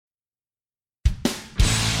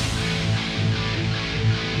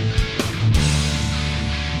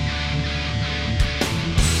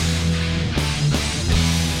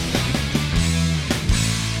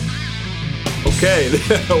Okay,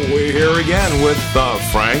 we're here again with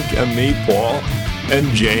Frank and me, Paul, and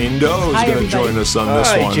Jane Doe is going to join us on this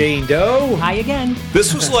one. Hi, Jane Doe. Hi again.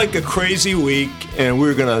 This was like a crazy week, and we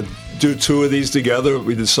were going to do two of these together.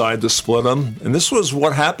 We decided to split them. And this was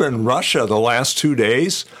what happened in Russia the last 2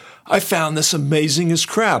 days. I found this amazing as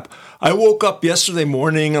crap. I woke up yesterday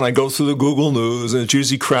morning, and I go through the Google News, and it's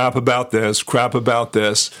usually crap about this.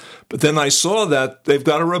 But then I saw that they've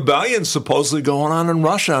got a rebellion supposedly going on in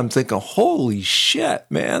Russia. I'm thinking, holy shit,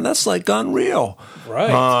 man, that's like unreal.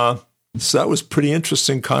 Right. So that was pretty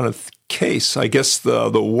interesting kind of case. I guess the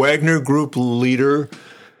Wagner Group leader,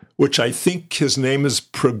 which I think his name is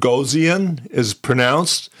Prigozhin, is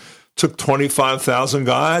pronounced, took 25,000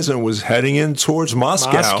 guys and was heading in towards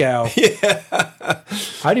Moscow. Yeah.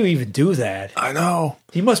 How do you even do that? I know.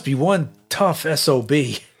 He must be one tough SOB.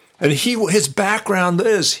 And his background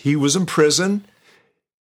is he was in prison.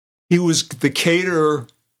 He was the caterer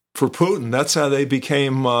for Putin. That's how they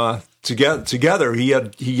became together. He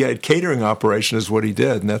had catering operation is what he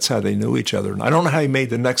did, and that's how they knew each other. And I don't know how he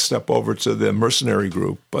made the next step over to the mercenary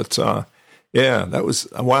group, but yeah, that was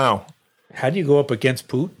wow. How do you go up against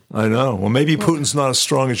Putin? I know. Well, maybe Putin's not as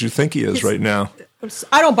strong as you think he is right now.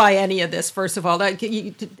 I don't buy any of this, first of all.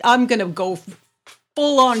 I'm going to go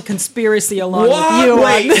full-on conspiracy along with you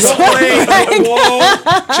on this. Whoa.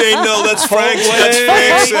 Jane, no, that's Frank's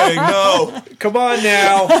saying. No. Come on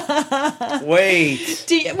now. Wait.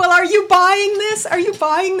 Are you buying this? Are you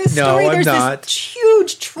buying this story? No, I'm There's not. This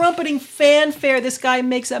huge trumpeting fanfare. This guy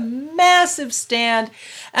makes a massive stand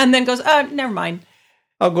and then goes, never mind.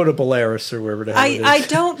 I'll go to Belarus or wherever the hell it is. I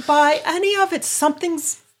don't buy any of it.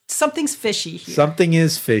 Something's fishy here. Something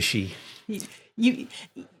is fishy.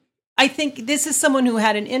 I think this is someone who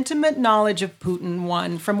had an intimate knowledge of Putin,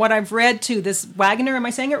 one. From what I've read, too, this Wagner, am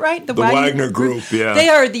I saying it right? The Wagner group, yeah. They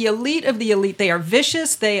are the elite of the elite. They are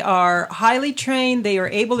vicious. They are highly trained. They are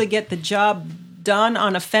able to get the job done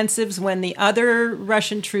on offensives when the other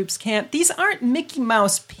Russian troops can't. These aren't Mickey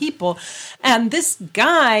Mouse people. And this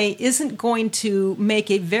guy isn't going to make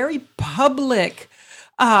a very public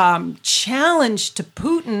challenge to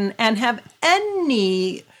Putin and have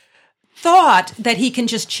any thought that he can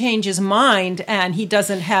just change his mind and he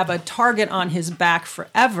doesn't have a target on his back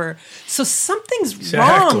forever. So something's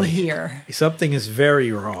wrong here. Something is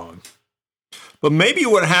very wrong. But maybe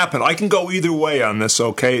what happened, I can go either way on this,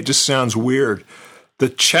 okay? It just sounds weird. The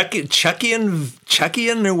Chechen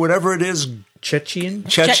or whatever it is. Chechen,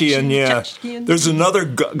 yeah. Chechen. There's another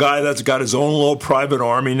guy that's got his own little private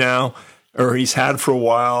army now, or he's had for a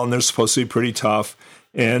while, and they're supposed to be pretty tough.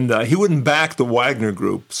 And he wouldn't back the Wagner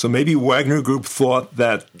Group. So maybe Wagner Group thought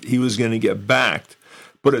that he was going to get backed.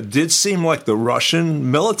 But it did seem like the Russian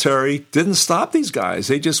military didn't stop these guys.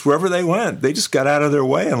 They just, wherever they went, they just got out of their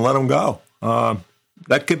way and let them go.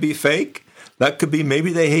 That could be fake. That could be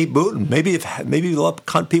maybe they hate Putin. Maybe a lot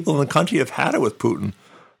of people in the country have had it with Putin.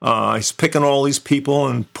 He's picking all these people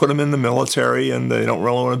and put them in the military, and they don't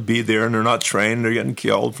really want to be there, and they're not trained. They're getting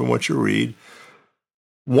killed from what you read.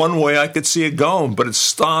 One way I could see it going, but it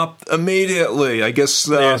stopped immediately. I guess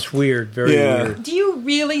that's weird. Very weird. Do you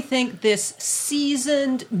really think this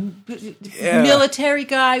seasoned military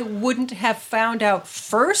guy wouldn't have found out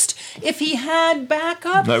first if he had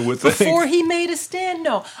backup before he made a stand?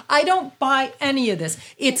 No, I don't buy any of this.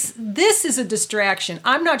 This is a distraction.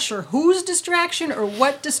 I'm not sure whose distraction or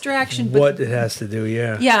what distraction. But what it has to do,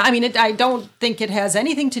 yeah. Yeah, I mean, I don't think it has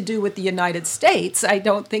anything to do with the United States. I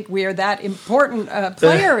don't think we're that important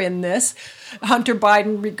player in this, Hunter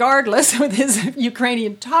Biden, regardless with his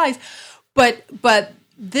Ukrainian ties, but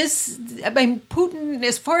this, I mean, Putin.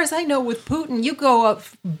 As far as I know, with Putin, you go up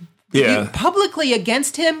publicly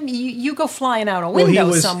against him, you go flying out a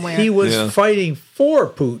window somewhere. He was fighting for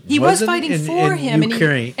Putin. He was fighting for him,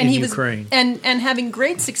 Ukraine, and he was Ukraine. and having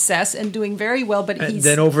great success and doing very well. But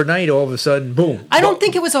then overnight, all of a sudden, boom! I don't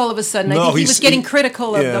think it was all of a sudden. I think he was getting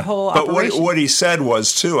critical of the whole operation. But what he said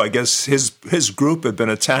was too. I guess his group had been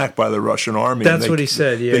attacked by the Russian army. That's what he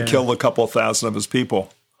said. Yeah, they killed a couple of thousand of his people,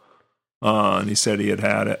 and he said he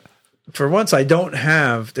had it. For once, I don't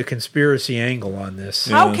have the conspiracy angle on this.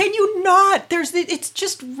 How can you not? It's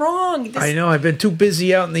just wrong. I know. I've been too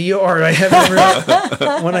busy out in the yard. I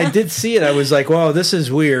haven't. When I did see it, I was like, "Wow, this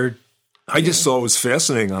is weird." I just thought it was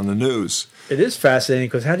fascinating on the news. It is fascinating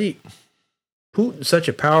because Putin's such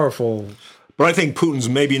a powerful. But I think Putin's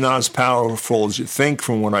maybe not as powerful as you think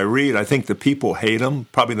from what I read. I think the people hate him.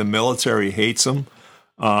 Probably the military hates him.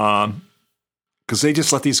 Because they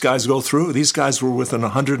just let these guys go through. These guys were within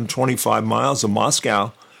 125 miles of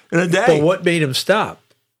Moscow in a day. But what made him stop?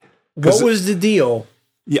 What was the deal?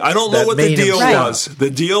 Yeah, I don't know what the deal was. The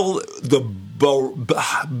deal, the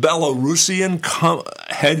Belarusian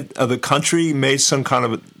head of the country made some kind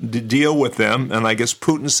of a deal with them, and I guess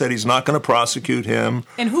Putin said he's not going to prosecute him.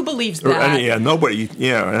 And who believes that? Yeah, nobody.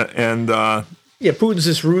 Yeah, and Putin's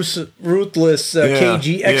this ruthless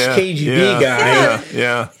ex-KGB guy.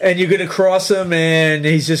 Yeah. And you're going to cross him, and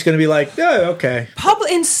he's just going to be like, "Oh, okay."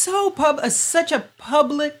 Such a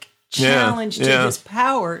public challenge to his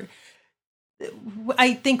power.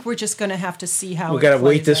 I think we're just going to have to see how we got to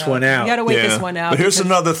wait this one out. We got to wait this one out. But here's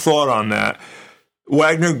another thought on that.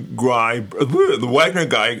 The Wagner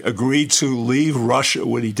guy agreed to leave Russia.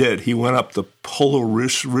 What he did, he went up the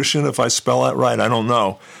Polorushian, if I spell that right. I don't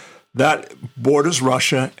know. That borders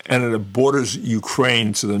Russia, and it borders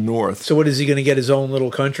Ukraine to the north. So what, is he going to get his own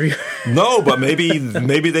little country? No, but maybe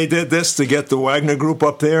they did this to get the Wagner group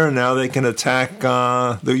up there, and now they can attack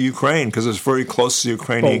the Ukraine because it's very close to the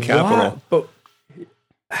Ukrainian capital. But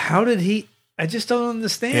how did he? I just don't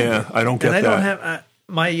understand. Yeah, I don't get that. And I don't have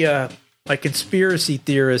my conspiracy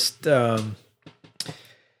theorist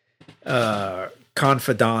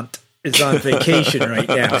confidant is on vacation right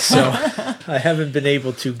now, so I haven't been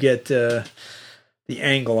able to get the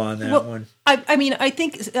angle on that one. I mean, I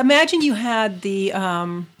think, imagine you had the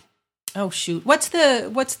what's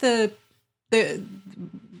the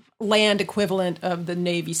land equivalent of the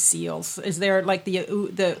Navy SEALs? Is there like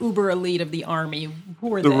the uber elite of the Army?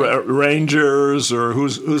 Who are they? Rangers, or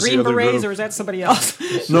who's Green the other Berets, group? or is that somebody else?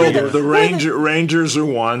 No, the Rangers are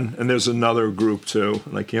one, and there's another group too.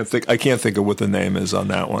 And I can't think of what the name is on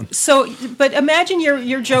that one. So, but imagine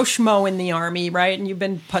you're Joe Schmo in the Army, right? And you've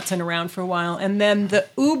been putzing around for a while, and then the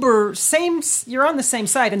you're on the same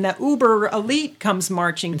side, and that uber elite comes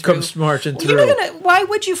marching through. Why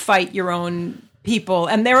would you fight your own people?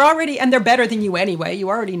 And they're better than you anyway. You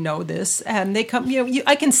already know this, and they come.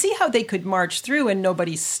 I can see how they could march through, and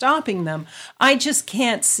nobody's stopping them. I just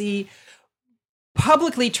can't see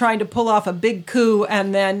publicly trying to pull off a big coup,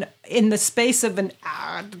 and then in the space of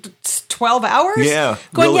 12 hours, really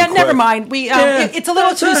quick. never mind. It's a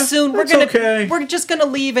little too soon. We're just gonna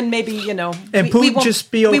leave, and maybe and Putin we won't just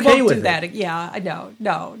be okay we won't with do it. that. Yeah, I know.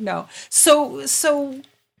 No. So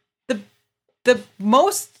the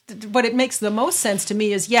most. What it makes the most sense to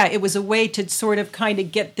me is, it was a way to sort of kind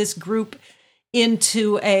of get this group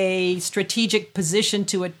into a strategic position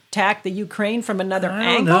to attack the Ukraine from another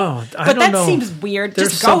angle. But that seems weird.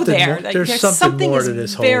 Just go there. There's something more to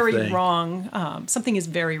this whole thing. Wrong. Something is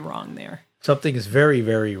very wrong there. Something is very,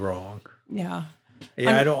 very wrong. Yeah.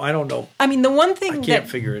 Yeah, I don't know. I mean, the one thing I can't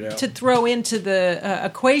figure it out. To throw into the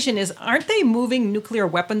equation is, aren't they moving nuclear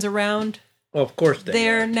weapons around? Well, of course they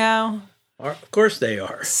are. Now. Of course they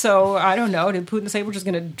are. So I don't know. Did Putin say we're just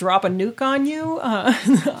going to drop a nuke on you?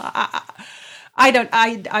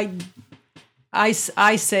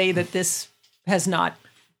 I say that this has not.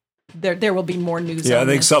 There will be more news. Yeah, I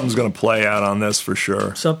think something's going to play out on this for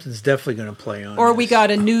sure. Something's definitely going to play on. Or we got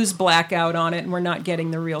a news blackout on it, and we're not getting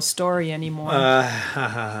the real story anymore.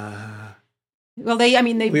 Well,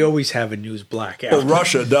 we always have a news blackout. Well,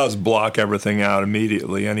 Russia does block everything out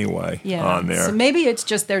immediately anyway on there. So maybe it's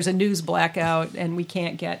just there's a news blackout and we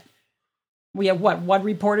can't get. We have one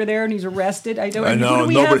reporter there and he's arrested. I know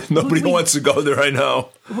nobody wants to go there. I know.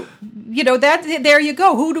 There you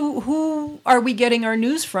go. Who are we getting our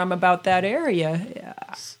news from about that area?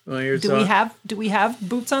 Well, do we have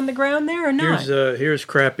boots on the ground there or not? Here's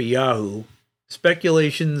crappy Yahoo.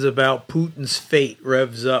 Speculations about Putin's fate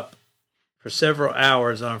revs up. For several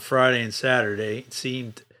hours on Friday and Saturday, it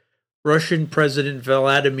seemed Russian President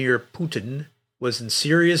Vladimir Putin was in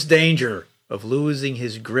serious danger of losing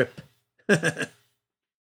his grip.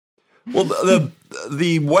 Well,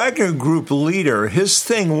 the Wagner Group leader, his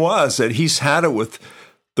thing was that he's had it with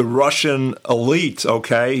the Russian elite.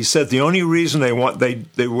 Okay, he said the only reason they went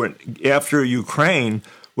after Ukraine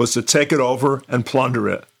was to take it over and plunder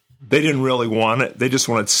it. They didn't really want it. They just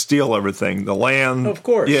wanted to steal everything, the land. Of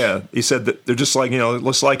course. Yeah. He said that they're just like,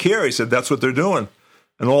 just like here. He said that's what they're doing.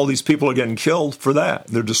 And all these people are getting killed for that.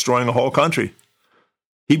 They're destroying a whole country.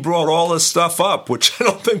 He brought all this stuff up, which I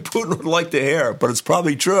don't think Putin would like to hear, but it's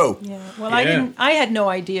probably true. Yeah. Well, I had no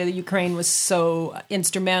idea that Ukraine was so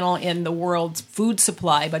instrumental in the world's food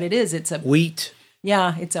supply, but it is. It's a wheat.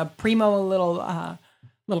 Yeah. It's a primo little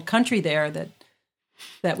country there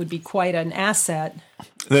that would be quite an asset.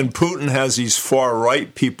 Then Putin has these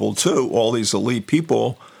far-right people, too, all these elite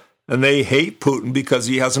people, and they hate Putin because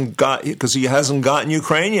he hasn't gotten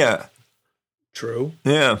Ukraine yet. True.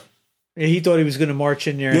 Yeah. He thought he was going to march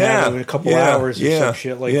in there in a couple hours or some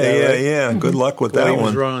shit like that. Right? Yeah. Good luck with that one. He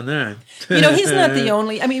was wrong on that. He's not the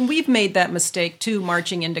only. I mean, we've made that mistake, too,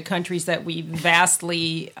 marching into countries that we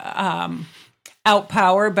vastly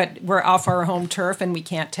outpower, but we're off our home turf and we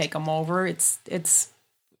can't take them over.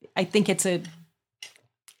 I think it's a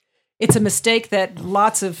mistake that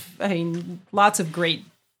lots of great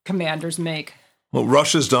commanders make. Well,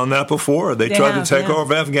 Russia's done that before. They tried to take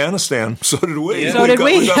over Afghanistan. So did we. Yeah. So did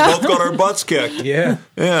we. We both got our butts kicked. Yeah.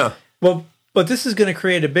 Yeah. Well, but this is going to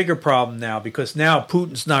create a bigger problem now, because now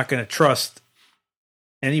Putin's not going to trust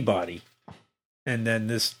anybody. And then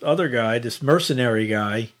this other guy, this mercenary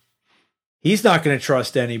guy, he's not going to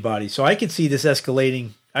trust anybody. So I can see this escalating.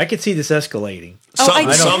 Something's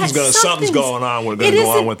going on. We're going to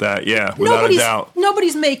go on with that. Yeah, without a doubt.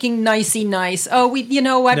 Nobody's making nicey nice. Oh, you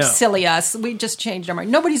know what? No. Silly us. We just changed our mind.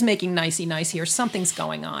 Nobody's making nicey nice here. Something's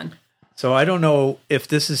going on. So I don't know if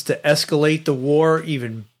this is to escalate the war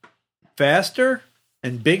even faster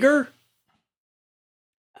and bigger,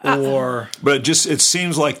 or. But it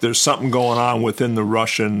seems like there's something going on within the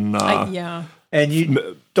Russian. And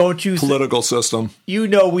political system. You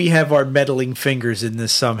know, we have our meddling fingers in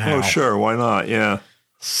this somehow. Oh, sure. Why not? Yeah.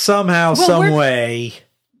 Somehow, some way,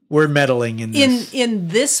 we're meddling in this. In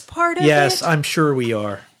this part of it? Yes, I'm sure we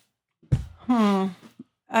are.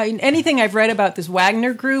 Anything I've read about this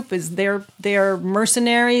Wagner group is they're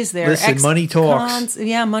mercenaries. Listen, money talks.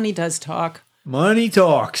 Yeah, money does talk. Money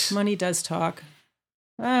talks. Money does talk.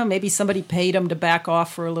 Maybe somebody paid them to back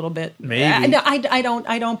off for a little bit. Maybe. I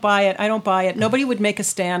don't buy it. I don't buy it. Nobody would make a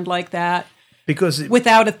stand like that because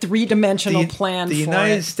without a three-dimensional plan. The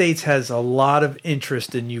United States has a lot of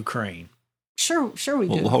interest in Ukraine. Sure we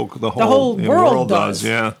do. The whole world does.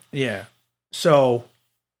 Yeah. Yeah. So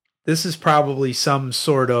this is probably some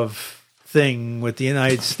sort of thing with the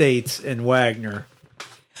United States and Wagner.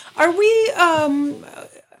 Are we?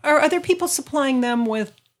 Are other people supplying them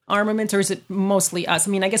with armaments, or is it mostly us?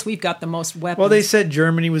 I mean, I guess we've got the most weapons. Well, they said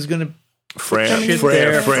Germany was going to. France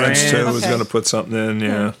too was going to put something in,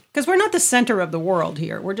 yeah. Because we're not the center of the world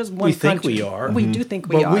here. We're just one country. We think we are. We do think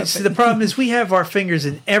we are. The problem is we have our fingers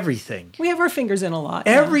in everything. We have our fingers in a lot.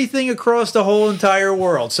 Everything across the whole entire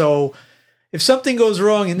world. So if something goes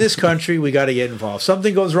wrong in this country, we got to get involved.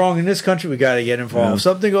 Something goes wrong in this country, we got to get involved. Yeah.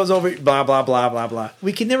 Something goes over, blah, blah, blah, blah, blah.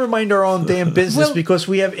 We can never mind our own damn business because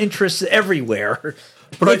we have interests everywhere.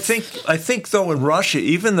 But I think though in Russia,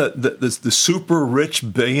 even the super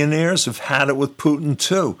rich billionaires have had it with Putin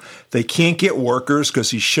too. They can't get workers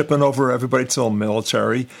because he's shipping over everybody to the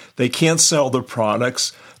military. They can't sell their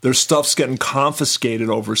products. Their stuff's getting confiscated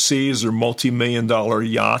overseas. Their multi-million-dollar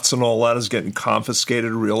yachts and all that is getting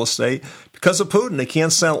confiscated real estate because of Putin. They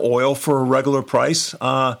can't sell oil for a regular price.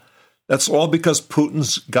 That's all because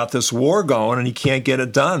Putin's got this war going and he can't get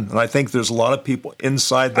it done. And I think there's a lot of people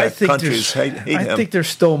inside that country who hate him. I think there's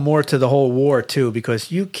still more to the whole war too,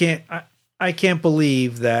 because you can't. I can't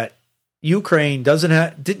believe that Ukraine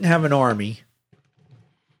didn't have an army,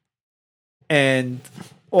 and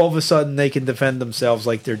all of a sudden they can defend themselves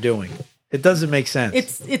like they're doing. It doesn't make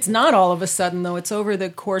sense. It's not all of a sudden, though. It's over the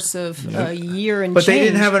course of a year and But change. They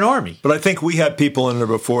didn't have an army. But I think we had people in there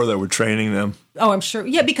before that were training them. Oh, I'm sure.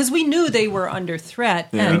 Yeah, because we knew they were under threat.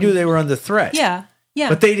 Yeah. We knew they were under threat. Yeah.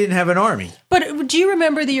 But they didn't have an army. But do you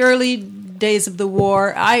remember the early days of the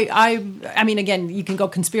war? I mean, again, you can go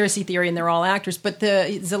conspiracy theory and they're all actors, but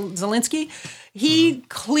the Zelensky, he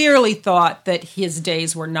clearly thought that his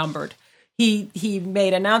days were numbered. He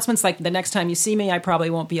made announcements like, the next time you see me, I probably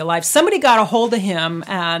won't be alive. Somebody got a hold of him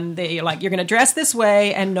and they like, you're going to dress this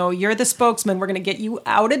way and no, you're the spokesman. We're going to get you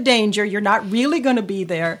out of danger. You're not really going to be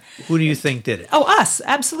there. Who do you think did it? Oh, us.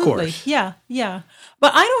 Absolutely. Of course. Yeah.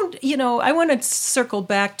 But I don't, I want to circle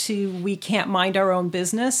back to we can't mind our own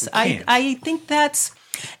business. I think that's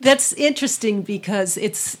interesting because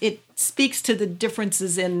it speaks to the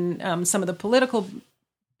differences in some of the political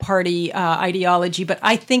party ideology, but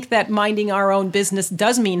I think that minding our own business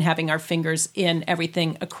does mean having our fingers in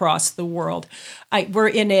everything across the world. We're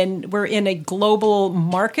in a global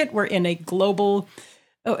market. We're in a global.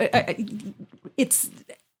 It's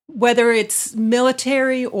whether it's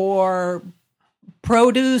military or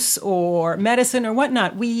produce or medicine or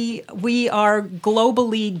whatnot. We are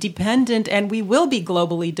globally dependent, and we will be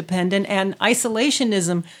globally dependent. And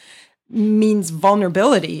isolationism means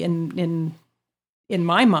vulnerability in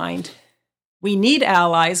my mind. We need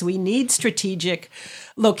allies. We need strategic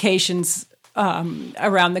locations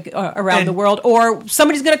around the world, or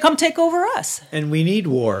somebody's going to come take over us. And we need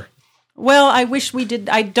war. Well, I wish we did.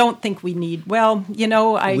 I don't think we need. Well,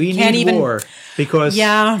 we can't need war because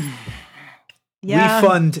we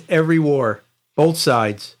fund every war, both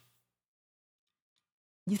sides.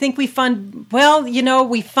 You think we fund? Well,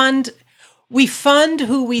 we fund We fund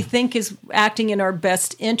who we think is acting in our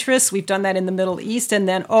best interests. We've done that in the Middle East, and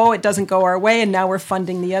then, it doesn't go our way, and now we're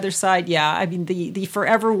funding the other side. Yeah, I mean, the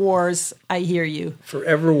forever wars, I hear you.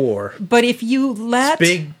 Forever war. But if you let...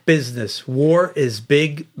 It's big business. War is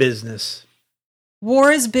big business.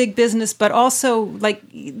 War is big business, but also, like,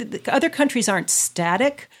 the other countries aren't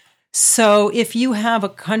static. So if you have a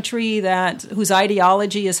country whose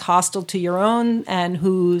ideology is hostile to your own and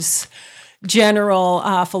whose general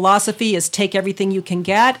philosophy is take everything you can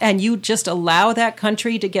get, and you just allow that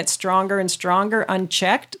country to get stronger and stronger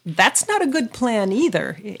unchecked, that's not a good plan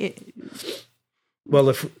either. Well,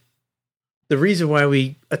 if the reason why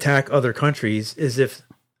we attack other countries is if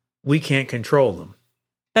we can't control them.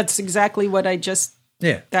 That's exactly what I just...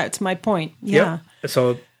 Yeah. That's my point. Yeah. Yep.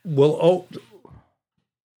 So we'll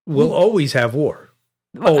always have war.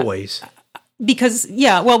 Always. Because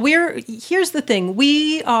here's the thing.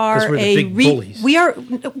 We are big bullies. We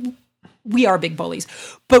are big bullies.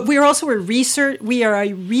 But we're also a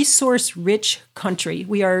resource rich country.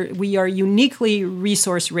 We are uniquely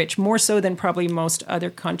resource rich, more so than probably most other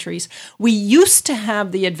countries. We used to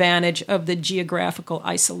have the advantage of the geographical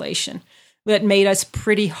isolation that made us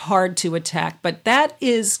pretty hard to attack, but that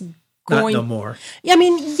is going... Not no more. I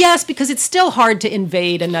mean, yes, because it's still hard to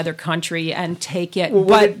invade another country and take it,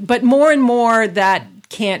 Well, but more and more that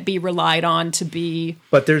can't be relied on to be...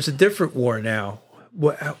 But there's a different war now.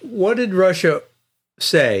 What did Russia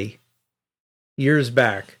say years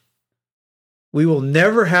back? We will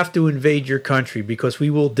never have to invade your country because we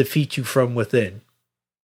will defeat you from within.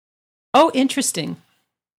 Oh, interesting.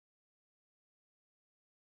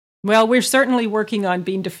 Well, we're certainly working on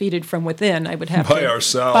being defeated from within. I would have by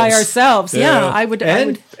ourselves. By ourselves, yeah. I would,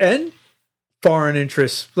 and foreign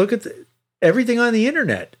interests. Look at everything on the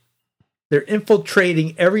internet. They're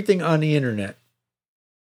infiltrating everything on the internet.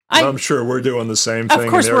 I'm sure we're doing the same thing. Of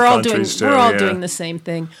course, in their countries we're all too, doing the same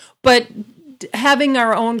thing. But having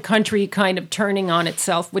our own country kind of turning on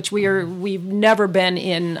itself, which we've never been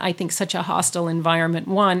in, I think, such a hostile environment,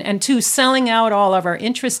 one. And two, selling out all of our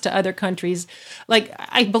interests to other countries. Like,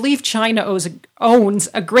 I believe China owns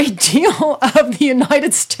a great deal of the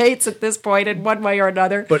United States at this point in one way or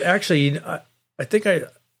another. But actually, I think I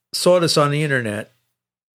saw this on the internet.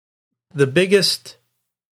 The biggest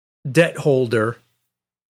debt holder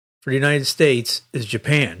for the United States is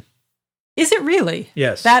Japan. Is it really?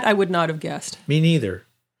 Yes. That I would not have guessed. Me neither.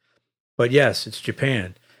 But yes, it's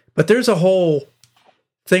Japan. But there's a whole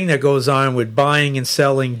thing that goes on with buying and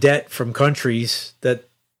selling debt from countries that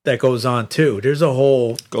goes on too. There's a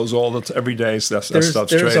whole... Goes every day. That stuff's traded.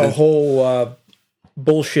 There's a whole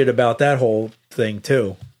bullshit about that whole thing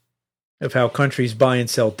too. Of how countries buy and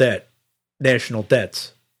sell debt. National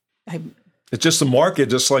debts. It's just a market,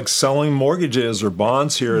 just like selling mortgages or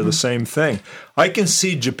bonds here are the same thing. I can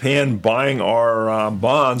see Japan buying our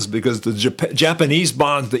bonds because the Japanese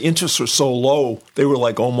bonds, the interests are so low, they were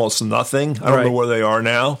like almost nothing. I don't know where they are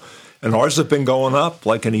now. And ours have been going up.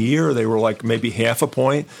 Like in a year, they were like maybe half a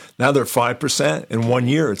point. Now they're 5%. In 1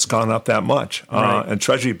 year, it's gone up that much. And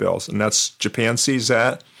Treasury bills. And Japan sees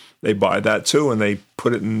that. They buy that too, and they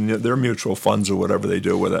put it in their mutual funds or whatever they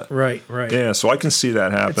do with it. Right. Yeah, so I can see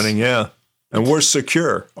that happening, And we're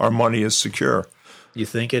secure. Our money is secure. You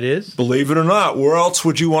think it is? Believe it or not. Where else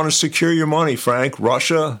would you want to secure your money, Frank?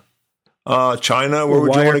 Russia? China? Where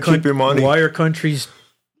would you want to keep your money? Why are countries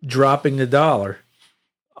dropping the dollar?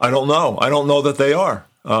 I don't know. I don't know that they are.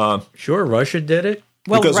 Sure, Russia did it.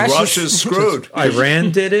 Well, because Russia's screwed.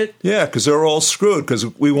 Iran did it. Yeah, because they're all screwed because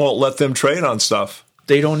we won't let them trade on stuff.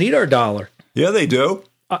 They don't need our dollar. Yeah, they do.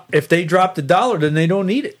 If they drop the dollar, then they don't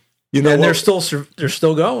need it. You know, and they're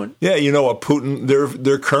still going. Yeah, you know what? Putin,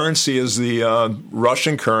 their currency is the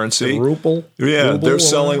Russian currency. The ruble. Yeah, they're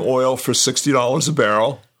selling oil for $60 a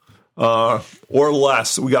barrel or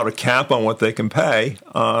less. We got a cap on what they can pay.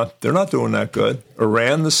 They're not doing that good.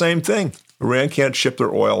 Iran, the same thing. Iran can't ship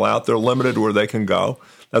their oil out. They're limited where they can go.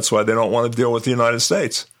 That's why they don't want to deal with the United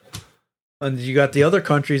States. And you got the other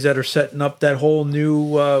countries that are setting up that whole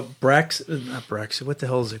new Brexit. Not Brexit. What the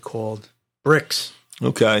hell is it called? BRICS.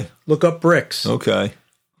 Okay. Look up BRICS.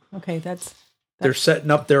 Okay, that's... They're setting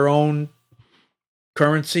up their own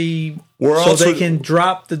currency so they can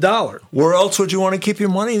drop the dollar. Where else would you want to keep your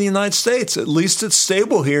money in the United States? At least it's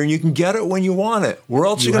stable here and you can get it when you want it. Where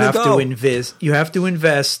else are you going to go? You have to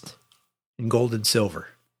invest in gold and silver.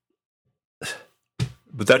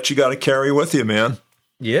 But that you got to carry with you, man.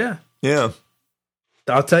 Yeah. Yeah.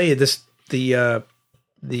 I'll tell you this, the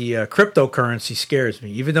cryptocurrency scares me,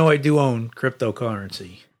 even though I do own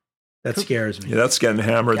cryptocurrency. That scares me. Yeah, that's getting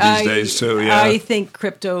hammered these days too. Yeah, I think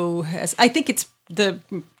crypto I think it's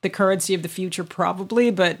the currency of the future,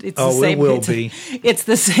 probably, but it's the Oh, same. it will be. It's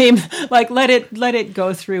the same. Like let it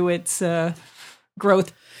go through its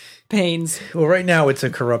growth pains. Well, right now it's a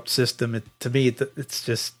corrupt system. To me, it's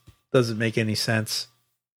just doesn't make any sense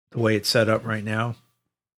the way it's set up right now.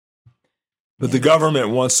 But the government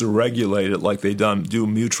wants to regulate it like they do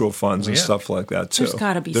mutual funds and stuff like that, too. There's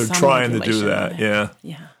got to be They're some trying to regulation do that, on yeah.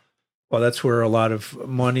 Yeah. Well, that's where a lot of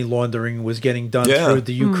money laundering was getting done through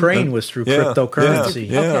the Ukraine was through cryptocurrency.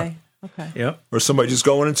 Yeah. Okay. Yep. Or somebody just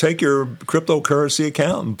go in and take your cryptocurrency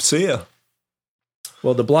account and see ya.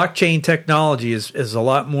 Well, the blockchain technology is a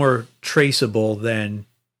lot more traceable than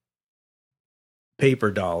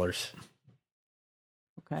paper dollars.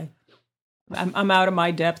 Okay. I'm out of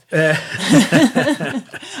my depth.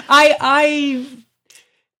 I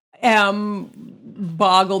am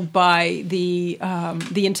boggled by the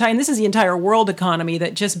entire. And this is the entire world economy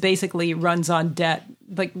that just basically runs on debt.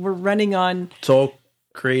 Like we're running on. It's all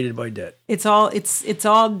created by debt. It's all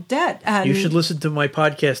debt. And you should listen to my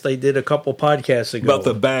podcast I did a couple podcasts ago About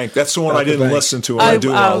the bank. That's the one About I didn't the bank. listen to. And I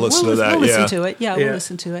do want to listen to that. We'll listen to it. Yeah, we'll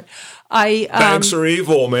listen to it. Banks are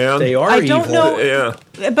evil, man. They are I evil. don't know. Yeah.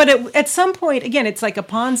 But at some point, again, it's like a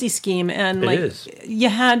Ponzi scheme, and like is. you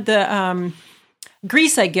had the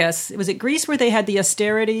Greece, I guess. Was it Greece where they had the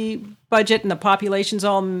austerity budget and the population's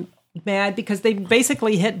all mad because they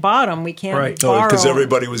basically hit bottom. We can't borrow. Because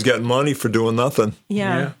everybody was getting money for doing nothing.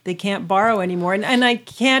 Yeah, they can't borrow anymore, and I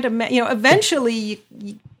can't imagine. Eventually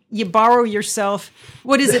you borrow yourself.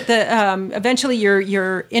 What is it? Eventually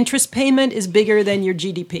your interest payment is bigger than your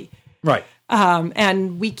GDP. Right.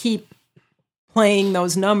 And we keep playing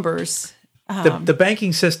those numbers. The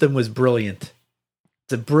banking system was brilliant.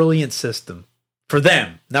 It's a brilliant system. For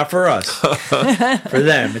them, not for us. For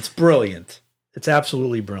them, it's brilliant. It's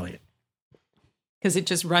absolutely brilliant. Because it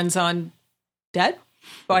just runs on debt?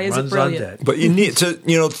 Why is it Runs on brilliant? debt. But you need to,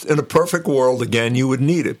 in a perfect world, again, you would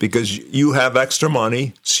need it because you have extra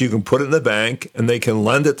money, so you can put it in the bank and they can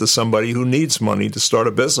lend it to somebody who needs money to start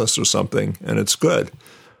a business or something, and it's good.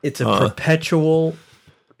 It's a perpetual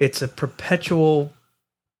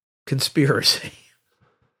conspiracy.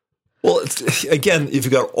 Well, again, if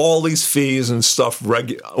you've got all these fees and stuff,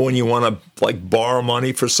 when you want to like borrow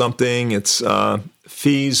money for something, it's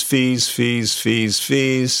fees.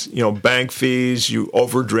 Bank fees. You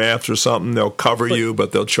overdraft or something, they'll cover you,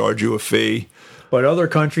 but they'll charge you a fee. But other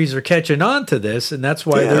countries are catching on to this, and that's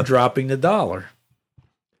why they're dropping the dollar.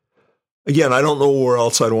 Again, I don't know where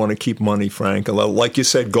else I'd want to keep money, Frank. Like you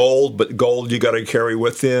said, gold, but gold you got to carry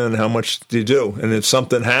with you, and how much do you do? And if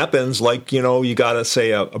something happens, like, you got to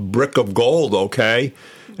say a brick of gold, okay?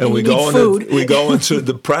 And we go into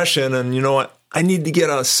depression, and you know what? I need to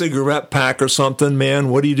get a cigarette pack or something, man.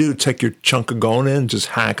 What do you do? Take your chunk of gold in, just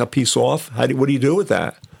hack a piece off? What do you do with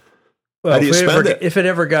that? Well, how do you spend it? If it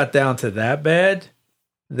ever got down to that bad,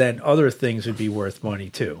 then other things would be worth money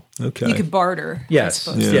too. Okay. You could barter. Yes.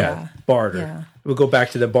 I suppose. Yeah. Barter. Yeah. We'll go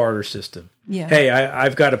back to the barter system. Yeah. Hey,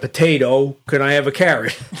 I've got a potato. Can I have a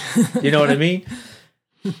carrot? You know what I mean?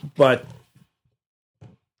 But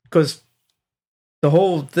because the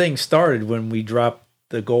whole thing started when we dropped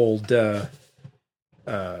the gold, the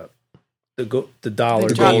dollar,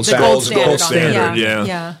 The gold standard.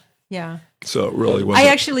 yeah. Yeah. So it really wasn't. I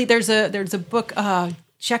actually there's a book,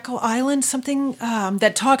 Jekyll Island, something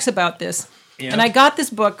that talks about this. Yeah. And I got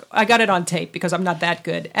this book. I got it on tape because I'm not that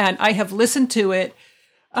good, and I have listened to it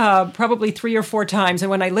probably 3 or 4 times.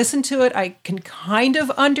 And when I listen to it, I can kind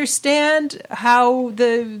of understand how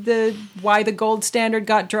why the gold standard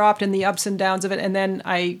got dropped and the ups and downs of it. And then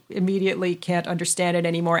I immediately can't understand it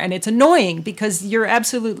anymore, and it's annoying because you're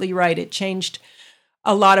absolutely right. It changed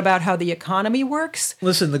a lot about how the economy works.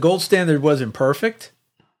 Listen, the gold standard wasn't perfect,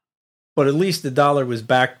 but at least the dollar was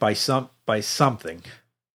backed by something.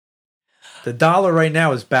 The dollar right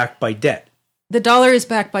now is backed by debt. The dollar is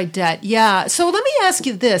backed by debt, yeah. So let me ask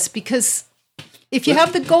you this, because if you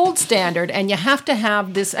have the gold standard and you have to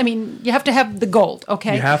have this, you have to have the gold,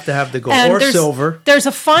 okay? You have to have the gold and or silver. There's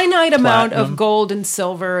a finite amount platinum. of gold and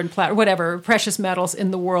silver and whatever, precious metals in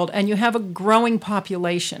the world, and you have a growing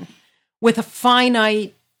population with a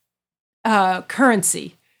finite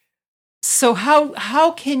currency. So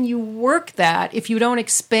how can you work that if you don't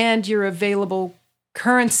expand your available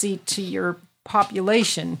currency to your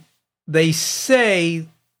population? They say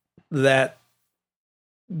that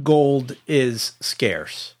gold is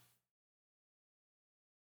scarce,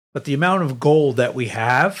 but the amount of gold that we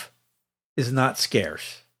have is not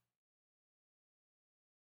scarce.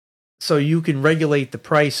 So you can regulate the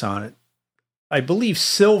price on it. I believe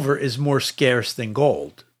silver is more scarce than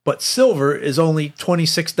gold, but silver is only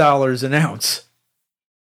 $26 an ounce.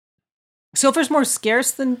 Silver's more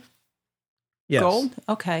scarce than Yes. gold?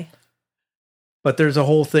 Okay. But there's a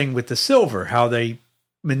whole thing with the silver, how they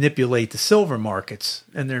manipulate the silver markets,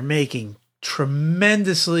 and they're making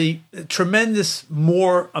tremendous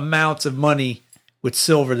more amounts of money with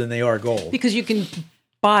silver than they are gold. Because you can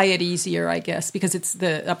buy it easier, I guess, because it's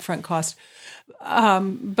the upfront cost.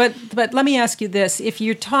 But let me ask you this. If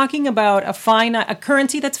you're talking about a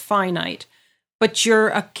currency that's finite, but you're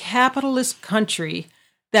a capitalist country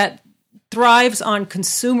that thrives on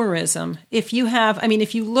consumerism, if you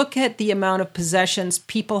look at the amount of possessions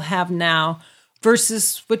people have now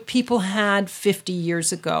versus what people had 50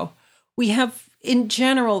 years ago, we have, in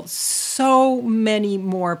general, so many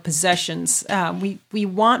more possessions. We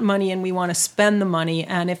want money and we want to spend the money.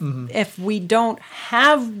 And if we don't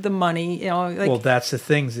have the money, well, that's the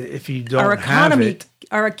thing. If you don't have it,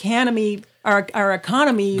 our economy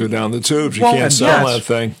go down the tubes. You can't sell that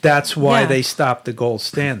thing. That's why they stopped the gold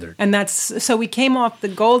standard. And so we came off the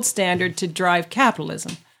gold standard to drive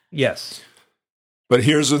capitalism. Yes. But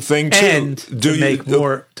here's the thing, too. And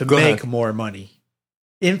to make more money.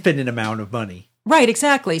 Infinite amount of money. Right,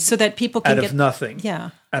 exactly. So that people can out of nothing.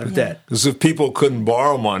 Yeah. Out of debt. Because if people couldn't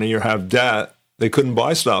borrow money or have debt, they couldn't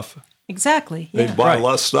buy stuff. Exactly. Yeah. They'd buy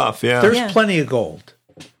less stuff, yeah. There's plenty of gold.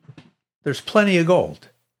 There's plenty of gold.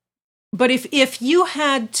 But if you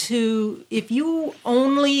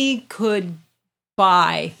only could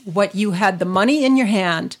buy what you had the money in your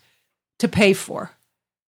hand to pay for,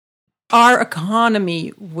 our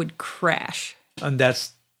economy would crash. And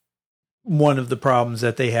that's one of the problems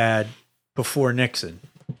that they had before Nixon.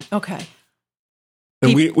 Okay.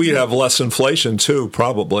 And we'd have less inflation, too,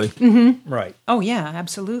 probably. Mm-hmm. Right. Oh, yeah,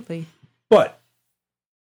 absolutely. But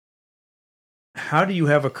how do you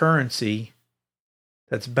have a currency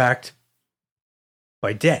that's backed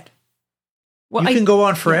by debt? Well, you can go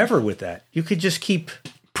on forever with that. You could just keep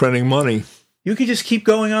printing money. You could just keep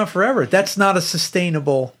going on forever. That's not a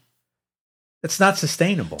sustainable. It's not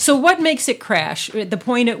sustainable. So what makes it crash? The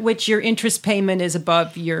point at which your interest payment is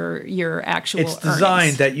above your actual It's designed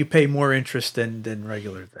earnings. that you pay more interest than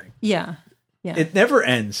regular thing. Yeah. Yeah. It never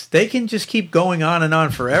ends. They can just keep going on and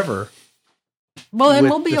on forever. Well, then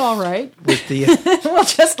we'll be all right. With the we'll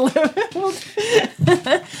just live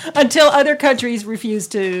until other countries refuse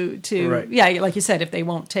to right. Yeah, like you said, if they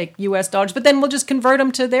won't take U.S. dollars, but then we'll just convert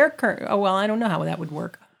them to their current. Oh, well, I don't know how that would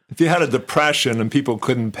work. If you had a depression and people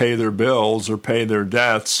couldn't pay their bills or pay their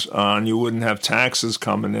debts, and you wouldn't have taxes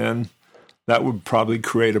coming in, that would probably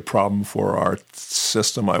create a problem for our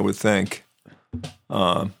system, I would think.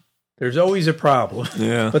 There's always a problem.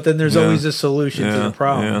 Yeah. But then there's always a solution to the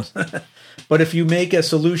problems. Yeah. But if you make a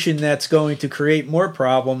solution that's going to create more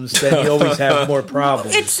problems, then you always have more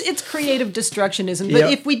problems. It's creative destructionism.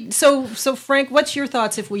 But if we so Frank, what's your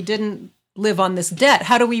thoughts if we didn't live on this debt?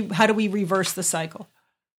 How do we reverse the cycle?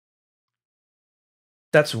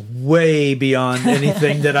 That's way beyond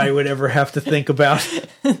anything that I would ever have to think about.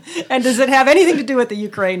 And does it have anything to do with the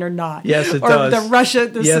Ukraine or not? Yes, it or does.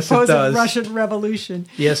 The supposed Russian revolution.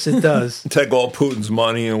 Yes, it does. Take all Putin's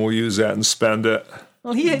money and we'll use that and spend it.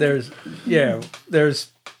 Well, there's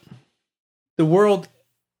the world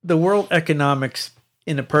economics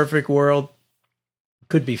in a perfect world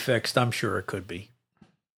could be fixed. I'm sure it could be.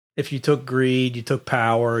 If you took greed, you took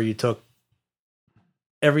power, you took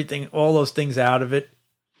everything, all those things out of it,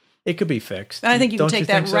 it could be fixed. I think you can Don't take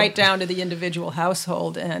that right down to the individual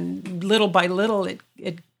household, and little by little,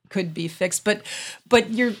 it could be fixed. But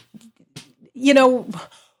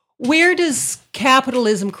where does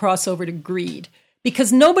capitalism cross over to greed?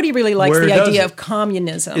 Because nobody really likes the idea of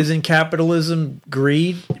communism. Isn't capitalism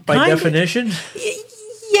greed by definition?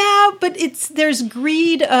 Yeah, but there's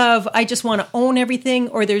greed of I just want to own everything,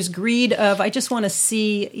 or there's greed of I just want to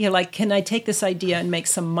see, can I take this idea and make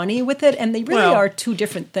some money with it? And they really are two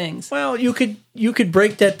different things. Well, you could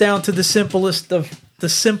break that down to the simplest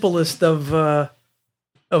of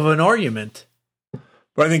an argument.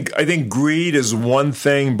 But I think greed is one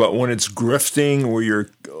thing, but when it's grifting, where you're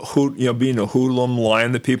being a hoodlum,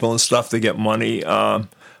 lying to people and stuff to get money, I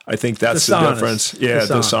think that's the difference. Yeah,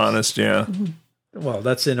 dishonest. Yeah. Mm-hmm. Well,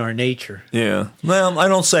 that's in our nature. Yeah. Well, I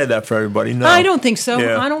don't say that for everybody. No, I don't think so.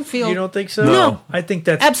 Yeah. I don't feel. You don't think so? No. I think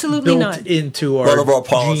that's absolutely built not into our. A lot of our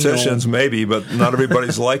politicians, maybe, but not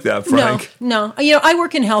everybody's like that, Frank. No. I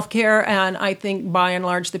work in healthcare, and I think by and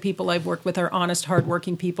large, the people I've worked with are honest,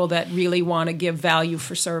 hardworking people that really want to give value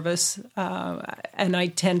for service. And I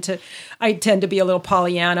tend to be a little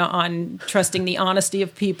Pollyanna on trusting the honesty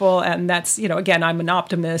of people, and that's again, I'm an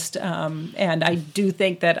optimist, and I do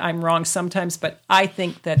think that I'm wrong sometimes, but I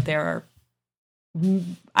think that there are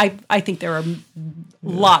I think there are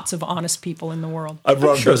lots of honest people in the world. I've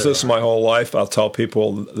run business my whole life. I'll tell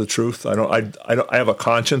people the truth. I have a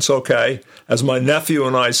conscience. Okay, as my nephew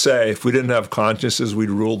and I say, if we didn't have consciences, we'd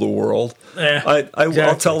rule the world.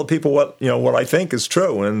 I'll tell the people what I think is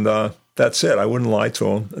true, and that's it. I wouldn't lie to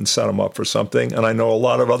them and set them up for something. And I know a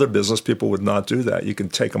lot of other business people would not do that. You can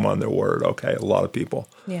take them on their word. Okay, a lot of people.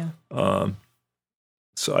 Yeah.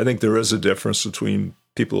 So I think there is a difference between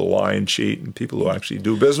people who lie and cheat and people who actually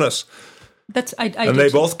do business. And they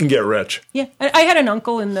both can get rich. Yeah. I had an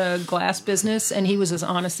uncle in the glass business, and he was as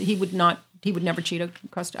honest. He would never cheat a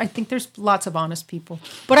customer. I think there's lots of honest people.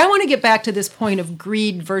 But I want to get back to this point of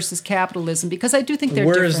greed versus capitalism, because I do think they're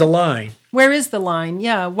different. Where is the line? Where is the line?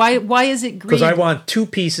 Yeah. Why is it greed? Because I want 2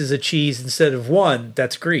 pieces of cheese instead of 1.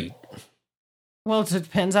 That's greed. Well, it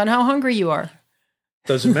depends on how hungry you are.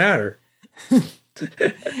 Doesn't matter.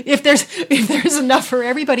 If there's enough for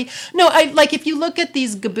everybody. No, if you look at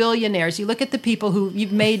these gabillionaires, you look at the people who you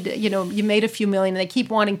made a few million and they keep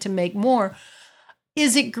wanting to make more.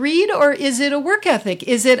 Is it greed or is it a work ethic?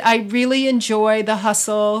 Is it I really enjoy the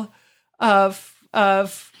hustle of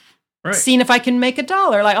seeing if I can make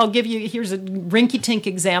 $1? Like, I'll give you, here's a rinky-tink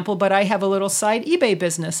example, but I have a little side eBay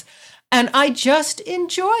business. And I just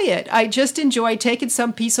enjoy it. I just enjoy taking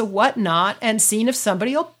some piece of whatnot and seeing if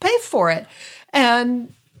somebody will pay for it.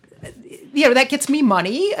 And, that gets me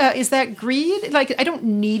money. Is that greed? Like, I don't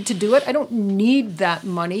need to do it. I don't need that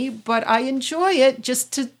money, but I enjoy it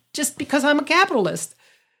just because I'm a capitalist.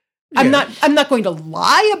 Yeah. I'm not going to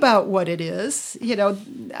lie about what it is,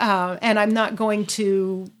 and I'm not going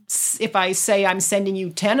to, if I say I'm sending you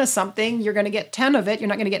 10 of something, you're going to get 10 of it. You're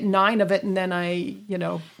not going to get 9 of it. And then I,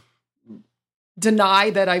 deny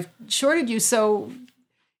that I've shorted you. So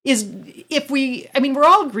we're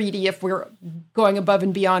all greedy if we're going above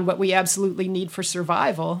and beyond what we absolutely need for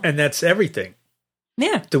survival. And that's everything.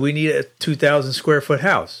 Yeah. Do we need a 2,000 square foot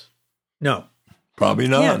house? No. Probably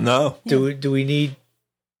not. Yeah. No. Do we need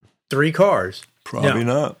 3 cars? Probably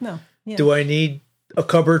not. No. Yeah. Do I need a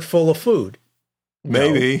cupboard full of food?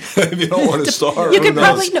 Maybe. If you don't want to starve. You could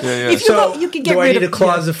probably you could get do I rid need a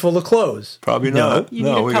closet full of clothes? Probably not.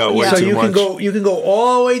 No, we got way so too much. You can go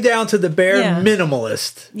all the way down to the bare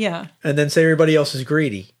minimalist. Yeah. And then say everybody else is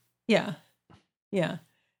greedy. Yeah. Yeah.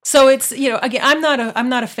 So it's, again, I'm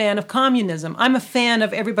not a fan of communism. I'm a fan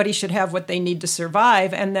of everybody should have what they need to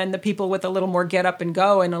survive, and then the people with a little more get up and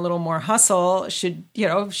go and a little more hustle should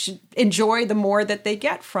enjoy the more that they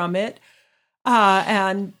get from it.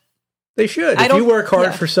 And they should. If you work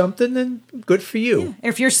hard for something, then good for you. Yeah.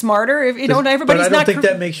 If you're smarter, everybody's but I don't think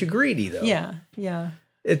that makes you greedy, though. Yeah, yeah.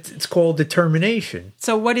 It's called determination.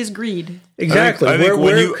 So what is greed? Exactly. I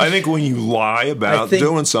think when you lie about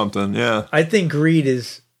doing something, yeah. I think greed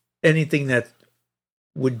is anything that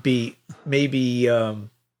would be maybe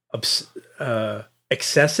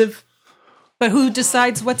excessive. But who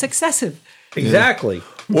decides what's excessive? Exactly.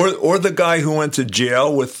 Yeah. Or the guy who went to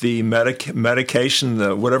jail with the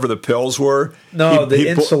medication, whatever the pills were. No, the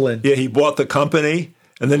insulin. He bought the company,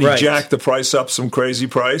 and then he jacked the price up some crazy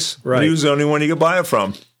price. Right. He was the only one you could buy it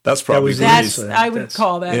from. That's probably greed. I would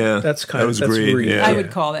call that. Yeah, that's greed. Yeah. I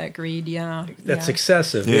would call that greed. Yeah, that's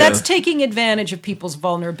excessive. Yeah. That's taking advantage of people's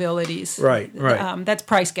vulnerabilities. Right. That's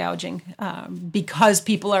price gouging because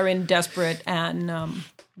people are in desperate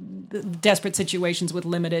situations with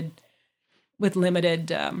limited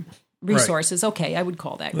resources. Right. Okay, I would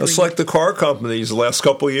call that greed. It's like the car companies the last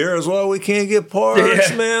couple of years. Well, we can't get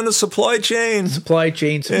parts, man. The supply chain. We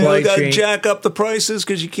got to jack up the prices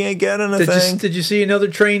because you can't get anything. Did you see another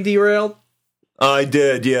train derailed? I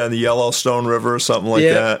did, yeah, in the Yellowstone River or something like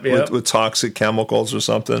that with toxic chemicals or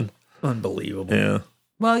something. Unbelievable. Yeah.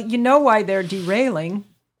 Well, you know why they're derailing.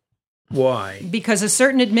 Why? Because a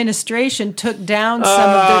certain administration took down some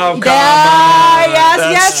of the... Oh, come on.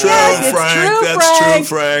 Yes. That's true,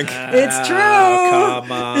 Frank. It's true.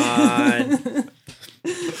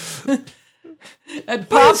 And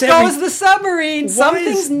pop goes the submarine. Some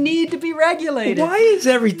things need to be regulated. Why is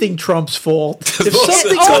everything Trump's fault? If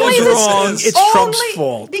something goes wrong, it's Trump's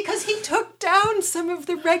fault. Because he took down some of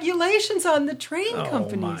the regulations on the train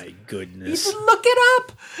companies. Oh, my goodness. You can look it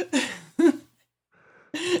up.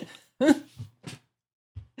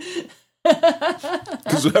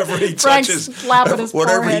 Because whatever he touches,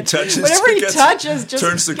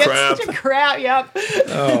 turns to crap. Yep.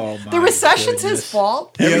 Oh, my the recession's goodness. his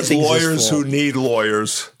fault. He has lawyers who need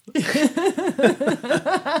lawyers.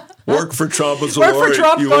 Work for Trump as a lawyer. Work for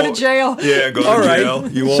Trump, go to jail. Yeah, go to jail.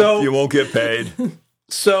 You won't get paid.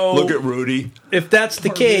 So look at Rudy. If that's the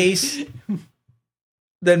case,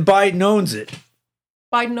 then Biden owns it.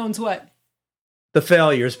 Biden owns what? the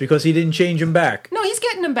failures because he didn't change them back. No, he's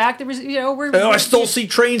getting them back. There was, I still see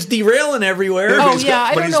trains derailing everywhere. Oh, yeah,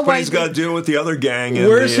 I don't know why. But he's got to deal with the other gang.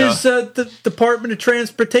 Where's his the Department of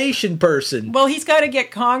Transportation person? Well, he's got to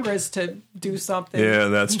get Congress to do something. Yeah,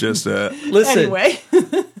 that's just it. Listen, Anyway.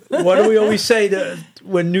 what do we always say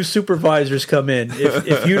when new supervisors come in?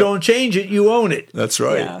 If you don't change it, you own it. That's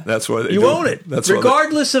right. Yeah. That's what they You do. own it, That's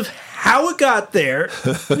regardless of how it got there.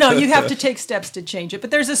 No, you have to take steps to change it. But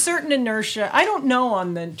there's a certain inertia. I don't know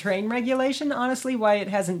on the train regulation, honestly, why it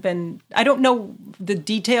hasn't been. I don't know the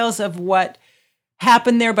details of what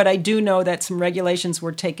happened there, but I do know that some regulations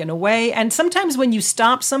were taken away. And sometimes when you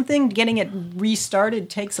stop something, getting it restarted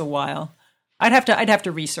takes a while. I'd have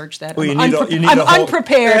to research that. Well, I'm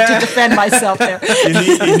unprepared to defend myself there.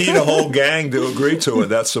 You need a whole gang to agree to it.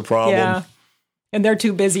 That's the problem. Yeah. And they're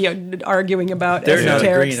too busy arguing about They're not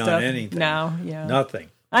esoteric agreeing stuff. on anything. No, yeah. Nothing.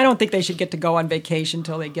 I don't think they should get to go on vacation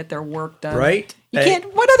until they get their work done. Right? You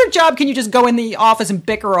can't. What other job can you just go in the office and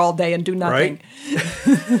bicker all day and do nothing?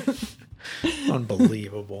 Right?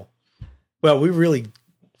 Unbelievable. Well, we really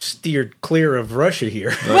steered clear of Russia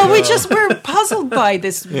here. Well, we're puzzled by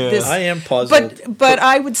this. This I am puzzled. But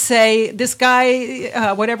I would say this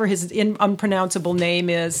guy, whatever his unpronounceable name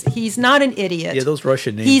is, he's not an idiot. Yeah, those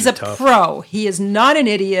Russian names He's are a tough. pro. He is not an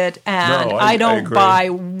idiot, and No, I I don't agree. buy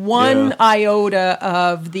one iota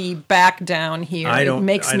of the back down here. It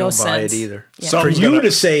makes I no don't sense. buy it either. Yeah. For you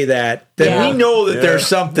to say that, then Yeah. we know that Yeah. there's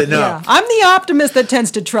something Yeah. up. I'm the optimist that tends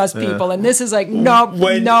to trust people, and this is like nope.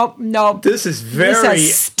 This is very This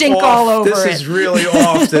has stink off. all over This it. is really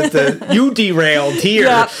off that you derailed here.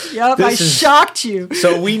 Yep. I shocked you.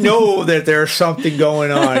 So we know that there's something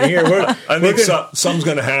going on here. I think something's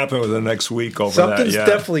going to happen within the next week over Something's that.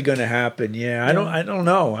 Yeah. definitely going to happen. Yeah, I don't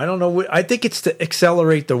know. I don't know. I think it's to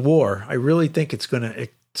accelerate the war. I really think it's going to.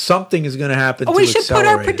 Something is going to happen. We should put our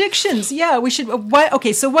accelerate it. predictions. Yeah, we should. What?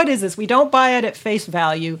 Okay, so what is this? We don't buy it at face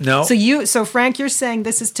value. No. So Frank, you're saying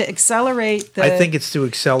this is to accelerate the. I think it's to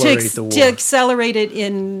accelerate the war. To accelerate it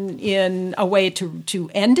in a way to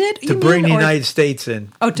end it. To bring the United States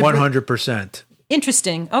in. Oh, to 100%.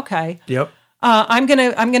 Interesting. Okay. Yep. I'm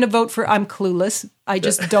gonna vote for. I'm clueless. I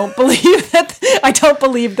just don't believe that. I don't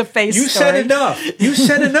believe the face. You story. said enough. You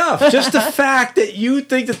said enough. Just the fact that you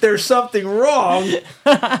think that there's something wrong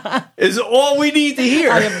is all we need to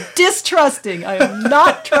hear. I am distrusting. I am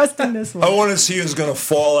not trusting this one. I want to see who's going to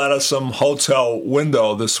fall out of some hotel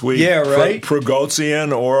window this week. Yeah, right.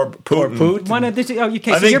 Prigozhin or Putin. One of the two. Oh,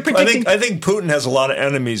 okay. I So you're think, predicting. I think Putin has a lot of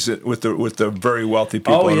enemies with the very wealthy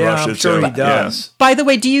people in Russia I'm sure too. he does. By the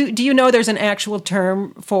way, do you know there's an actual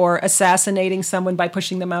term for assassinating someone by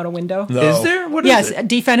pushing them out a window? No. Is there? What is Yes, it?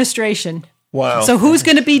 defenestration. Wow. So who's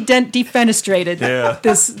going to be defenestrated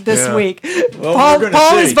this Yeah. week? Well, Paul, we're gonna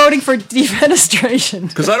Paul see. is voting for defenestration.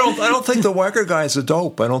 Because I don't think the Wecker guy is a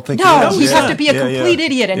dope. I don't think No, he you is. have to be a Yeah, complete yeah.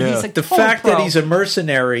 idiot, and Yeah. he's like The fact that he's a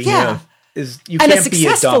mercenary is you And a can't be a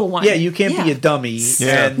successful dumb one. Yeah, you can't be Yeah. a dummy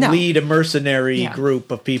Yeah. and No. lead a mercenary Yeah. group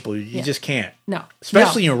of people. You just can't. No.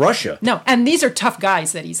 Especially in Russia. No, and these are tough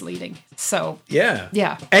guys that he's leading. So Yeah.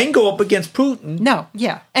 Yeah. And go up against Putin. no,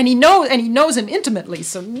 yeah, and he knows him intimately.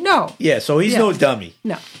 So no, Yeah, so he's Yeah. no dummy.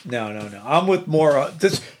 no. No. I'm with Mora.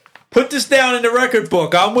 Put this down in the record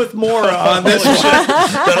book. I'm with Mora on this one.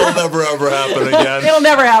 That'll never ever happen again. It'll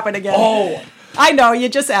never happen again. Oh, I know you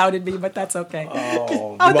just outed me, but that's okay. you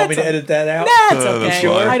that's want me to edit that out? That's okay.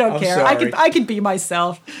 sure. I don't I'm care. sorry. I can be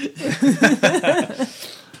myself.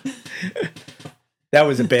 That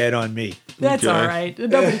was a bad on me. That's Okay. all right.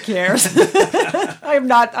 Nobody cares. I am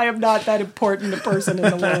not that important a person in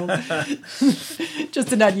the world.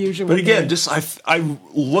 Just an unusual. But again, man. I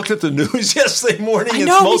looked at the news yesterday morning. I It's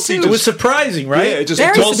know, me mostly too. It was surprising, right? Yeah, it just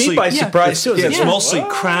Very took mostly me by yeah. surprise too. Yeah, it's Yeah. mostly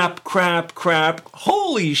crap.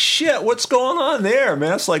 Holy shit! What's going on there,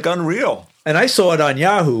 man? It's like unreal. And I saw it on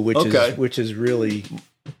Yahoo, which Okay. is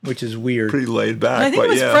weird. Pretty laid back. I think but it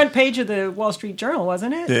was yeah. front page of the Wall Street Journal,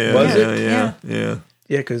 wasn't it? Yeah, Was yeah, it? Yeah.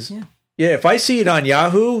 Yeah, because if I see it on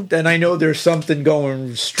Yahoo, then I know there's something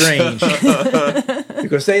going strange.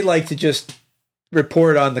 Because they like to just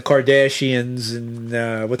report on the Kardashians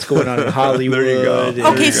and what's going on in Hollywood. There you go. and-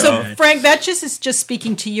 Okay, you so go. Frank, that is just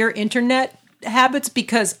speaking to your internet habits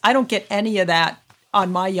because I don't get any of that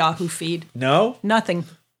on my Yahoo feed. No, Nothing.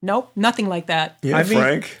 Nope, nothing like that. Yeah, I mean-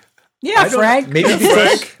 Frank. Yeah, I don't-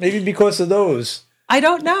 Frank. Maybe because of those. I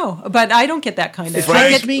don't know, but I don't get that kind of. I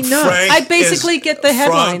drives get, me nuts. Frank I basically is- get the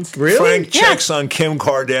headlines. Frank, Really? Frank Yeah. checks on Kim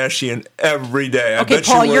Kardashian every day. I Okay, bet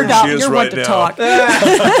Paul, you you're where she is one right to now. talk.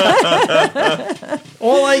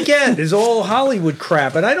 All I get is all Hollywood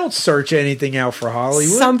crap, and I don't search anything out for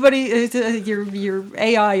Hollywood. Somebody, your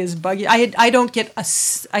AI is buggy. I don't get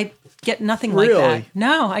get nothing like Really? that.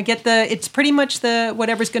 No, I get it's pretty much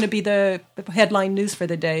whatever's going to be the headline news for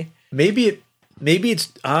the day. Maybe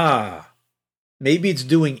it's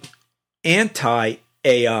doing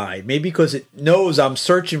anti-AI. Maybe because it knows I'm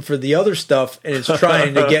searching for the other stuff and it's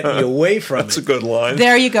trying to get me away from That's it. a good line.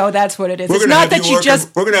 There you go. That's what it is. We're It's gonna not have that you you working,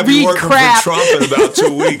 just we're gonna have you read working crap. for Trump in about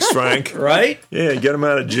 2 weeks, Frank. Right? Yeah, get him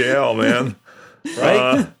out of jail, man.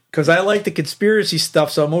 Right? Because I like the conspiracy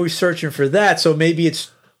stuff, so I'm always searching for that. So maybe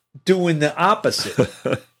it's doing the opposite.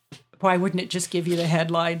 Why wouldn't it just give you the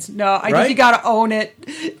headlines? No, I Right? think you got to own it.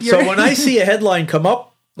 So when I see a headline come up,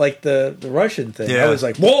 like the Russian thing, Yeah. I was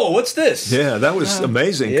like, whoa, what's this? Yeah, that was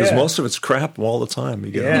amazing because Yeah. most of it's crap all the time.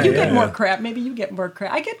 You get, Yeah, you yeah. get more crap. Maybe you get more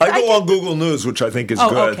crap. I go on Google News, which I think is Oh,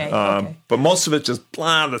 good. okay, okay. But most of it just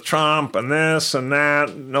the Trump and this and that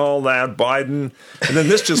and all that Biden, and then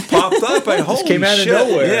this just popped up. Holy came out of shit.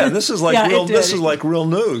 nowhere. Yeah, this is like Yeah, it real. did. This is like real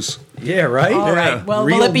news. Yeah, right? All right. Yeah. Well,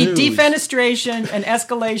 Real will it be news. defenestration and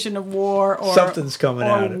escalation of war, or Something's coming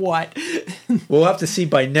or out of it. what? We'll have to see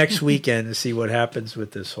by next weekend to see what happens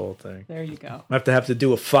with this whole thing. There you go. I have to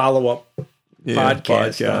do a follow-up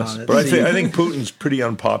podcast on it. But See- I think Putin's pretty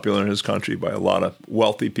unpopular in his country by a lot of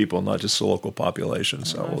wealthy people, not just the local population.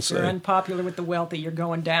 So we'll If you're see. unpopular with the wealthy, you're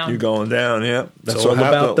going down. You're going down, yeah. That's all what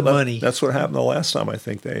happened. about the money. That's what happened the last time. I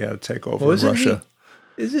think they had to take over Well, isn't Russia.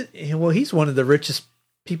 Is it? Well, he's one of the richest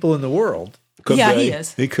people in the world. Could Yeah, be. he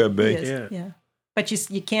is. He could be. He is, Yeah. yeah. But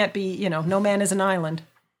you can't be, no man is an island.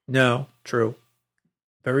 No, true.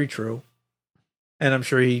 Very true. And I'm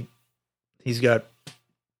sure he's got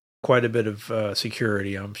quite a bit of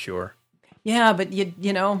security, I'm sure. Yeah, but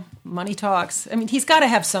money talks. I mean, he's got to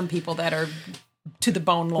have some people that are to the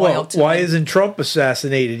bone loyal to why him. isn't Trump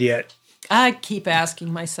assassinated yet? I keep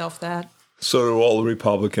asking myself that. So do all the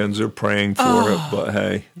Republicans. They're praying for it. But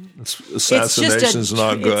hey, assassination's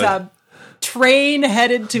not good. It's a train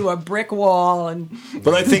headed to a brick wall.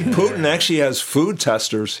 But I think Putin actually has food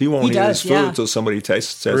testers. He won't He eat does, his food yeah. until somebody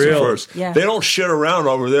tastes it Really? first. Yeah. They don't shit around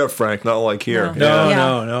over there, Frank, not like here. No. Yeah.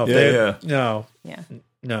 No. Yeah. No. Yeah.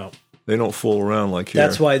 No. They don't fool around like here.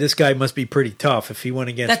 That's why this guy must be pretty tough if he went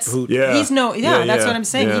against Putin. Yeah. He's that's Yeah, what I'm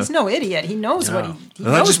saying. yeah. He's no idiot. He knows what he And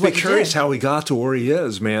I'd knows just be what he curious did. how he got to where he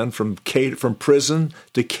is, man. From prison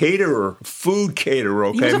to caterer, food caterer.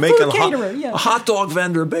 Okay, was a making food caterer, yeah. a hot dog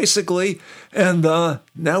vendor basically, and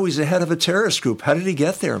now he's the head of a terrorist group. How did he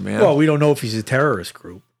get there, man? Well, we don't know if he's a terrorist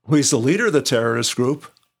group. Well, he's the leader of the terrorist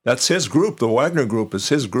group. That's his group. The Wagner Group is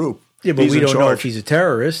his group. Yeah, but He's we in don't know charge. if he's a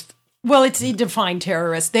terrorist. Well, it's a defined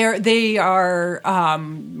terrorist. They are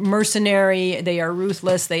mercenary. They are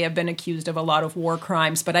ruthless. They have been accused of a lot of war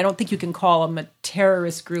crimes, but I don't think you can call them a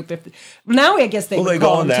terrorist group. Now I guess they Well, would they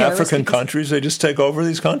call go them into terrorists African because- countries. They just take over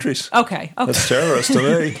these countries. Okay. That's terrorist to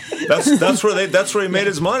me. That's where he made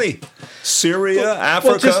his money. Syria,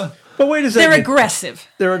 Africa. But wait a second. They're aggressive.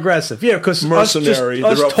 They're aggressive. Yeah, because Mercenary.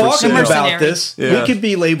 us They're up for talking sale. about Mercenary. this, Yeah. we could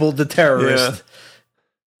be labeled the terrorist. Yeah.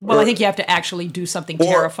 Well, I think you have to actually do something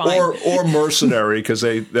terrifying. or mercenary because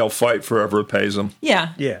they'll fight for whoever pays them.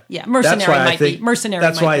 yeah. Yeah. Mercenary That's why I might think, be. Mercenary.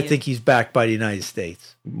 That's might why I be think he's backed by the United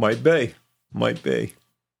States. Might be.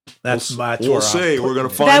 That's We'll where see. I'm We're putting going to it.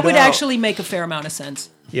 find that would out. actually make a fair amount of sense.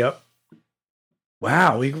 Yep.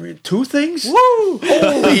 Wow, we agreed 2 things? Woo!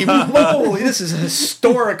 Holy moly, this is a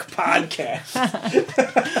historic podcast.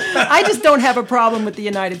 I just don't have a problem with the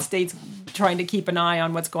United States trying to keep an eye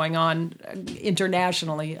on what's going on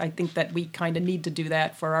internationally. I think that we kind of need to do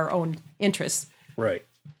that for our own interests. Right.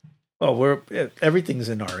 Well, everything's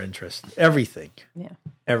in our interest. Everything. Yeah.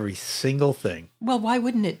 Every single thing. Well, why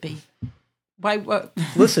wouldn't it be? Why?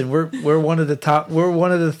 Listen, we're one of the top. We're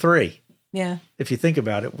one of the 3. Yeah. If you think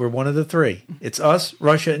about it, we're one of the 3. It's us,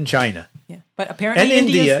 Russia, and China. Yeah. But apparently, And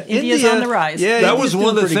India. India's on the rise. Yeah, That India's was one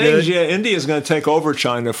of the doing pretty things. good. Yeah, India's going to take over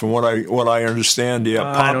China, from what I understand. Yeah,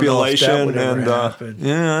 I don't know if that population would ever and happen.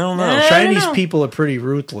 yeah, I don't know. I don't Chinese know. people are pretty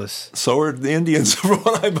ruthless. So are the Indians, from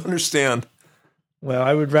what I understand. Well,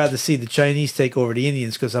 I would rather see the Chinese take over the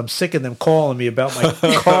Indians because I'm sick of them calling me about my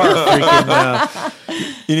car freaking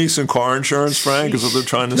You need some car insurance, Frank, is what they're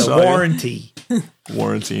trying to the sell you. warranty.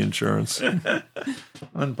 Warranty insurance.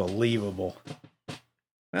 Unbelievable.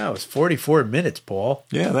 Wow, it's 44 minutes, Paul.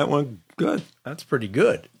 Yeah, that went good. That's pretty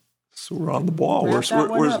good. So we're on the ball. Wrap that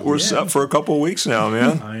one up. We're set for a couple of weeks now,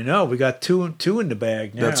 man. I know. We got two in the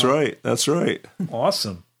bag now. That's right. That's right.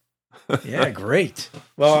 Awesome. Yeah, great.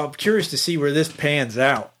 Well, I'm curious to see where this pans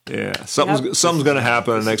out. Yeah, something's going to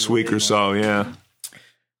happen in the next week or so. Yeah,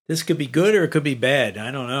 This could be good or it could be bad.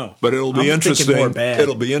 I don't know. but it'll be I'm thinking interesting. more bad.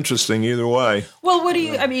 It'll be interesting either way. Well, what do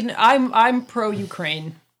you? I mean, I'm pro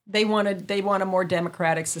Ukraine. They want a more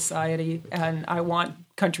democratic society, and I want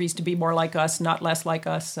countries to be more like us, not less like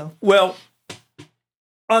us. So, well,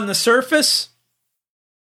 on the surface,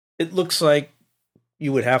 it looks like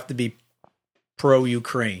you would have to be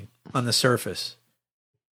pro-Ukraine on the surface.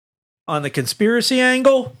 On the conspiracy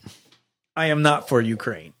angle, I am not for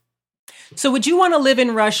Ukraine. So would you want to live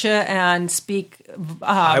in Russia and speak?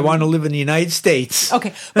 I want to live in the United States.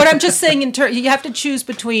 Okay, but I'm just saying, you have to choose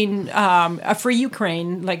between a free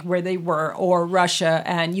Ukraine, like where they were, or Russia,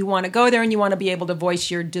 and you want to go there and you want to be able to voice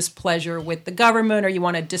your displeasure with the government, or you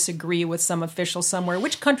want to disagree with some official somewhere.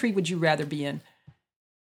 Which country would you rather be in?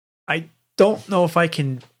 I don't know if I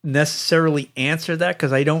can necessarily answer that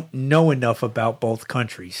because I don't know enough about both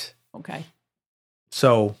countries. Okay.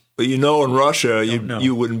 So... But in Russia,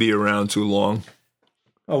 you wouldn't be around too long.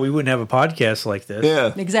 Oh, we wouldn't have a podcast like this.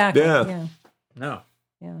 Yeah, exactly. Yeah. No.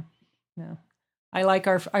 Yeah. No. I like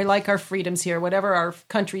our freedoms here. Whatever our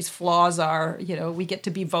country's flaws are, we get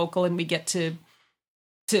to be vocal and we get to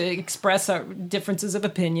express our differences of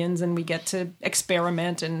opinions and we get to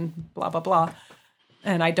experiment and blah blah blah.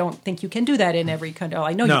 And I don't think you can do that in every country. Oh,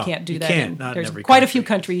 I know you can't do that. There's in every quite country. A few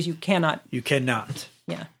countries you cannot. You cannot.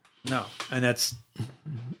 Yeah. No, and that's.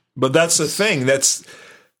 But that's the thing. That's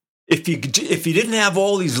if you didn't have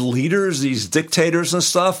all these leaders, these dictators and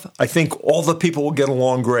stuff, I think all the people will get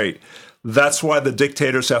along great. That's why the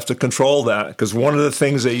dictators have to control that, because one of the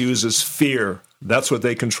things they use is fear. That's what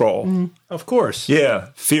they control. Mm-hmm. Of course. Yeah,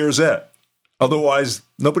 fear's it. Otherwise,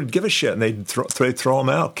 nobody'd give a shit, and they'd throw them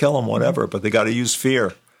out, kill them, whatever. But they got to use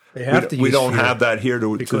fear. They have to. We don't fear have that here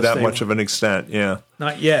to that much of an extent. Yeah,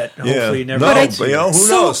 not yet. Hopefully, never. No, but who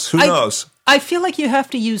knows? Who knows? I feel like you have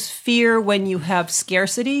to use fear when you have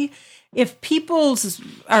scarcity. If people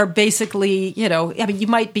are basically, you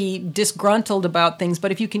might be disgruntled about things,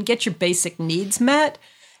 but if you can get your basic needs met,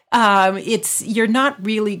 you're not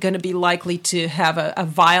really going to be likely to have a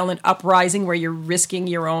violent uprising where you're risking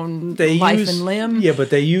your own life and limb. Yeah, but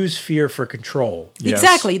they use fear for control. Yes.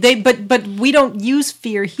 Exactly. But we don't use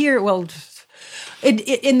fear here. Well,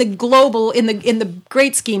 in the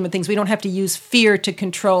great scheme of things, we don't have to use fear to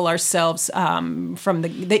control ourselves. From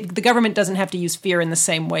the government doesn't have to use fear in the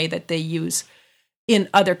same way that they use in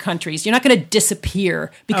other countries. You're not going to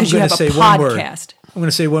disappear because you have a podcast. I'm going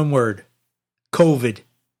to say one word: COVID.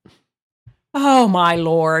 Oh my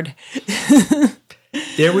Lord!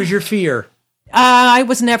 There was your fear. I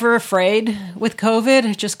was never afraid with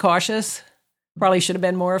COVID. Just cautious. Probably should have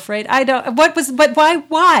been more afraid. I don't. But why?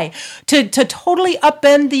 Why to totally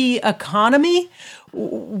upend the economy?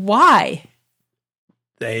 Why?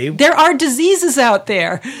 There are diseases out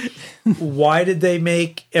there. Why did they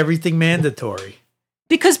make everything mandatory?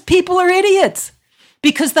 Because people are idiots.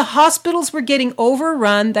 Because the hospitals were getting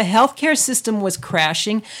overrun, the healthcare system was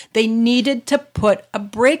crashing. They needed to put a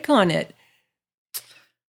brake on it.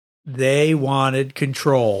 They wanted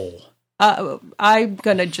control. I'm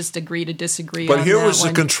going to just agree to disagree. But here was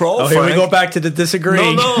the control. Here we go back to the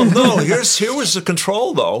disagreeing. No. Here was the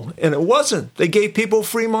control, though, and it wasn't. They gave people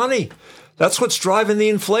free money. That's what's driving the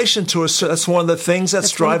inflation to us. That's one of the things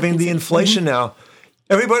that's driving the inflation now.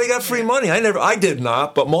 Everybody got free money. I did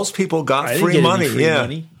not, but most people got free money.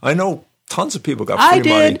 Money. I know tons of people got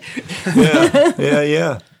free money. I did.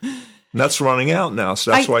 Yeah. And that's running out now,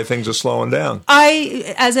 so that's why things are slowing down.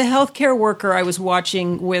 As a healthcare worker, I was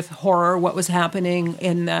watching with horror what was happening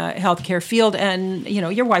in the healthcare field, and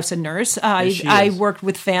your wife's a nurse. I worked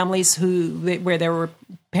with families where there were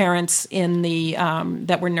parents in the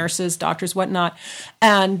that were nurses, doctors, whatnot,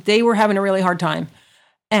 and they were having a really hard time.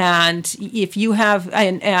 And if you have,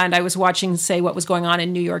 and I was watching, say, what was going on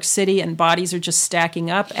in New York City, and bodies are just stacking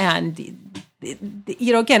up, and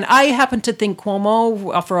again, I happen to think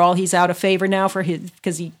Cuomo, for all he's out of favor now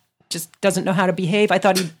because he just doesn't know how to behave. I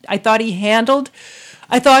thought his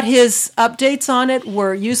updates on it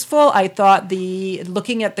were useful. I thought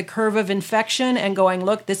looking at the curve of infection and going,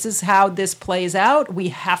 look, this is how this plays out. We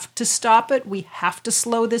have to stop it. We have to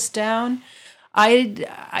slow this down.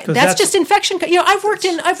 That's just infection. I worked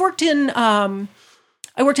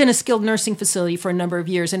in a skilled nursing facility for a number of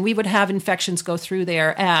years, and we would have infections go through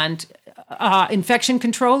there, and infection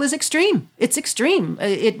control is extreme. It's extreme.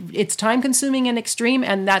 It's time-consuming and extreme,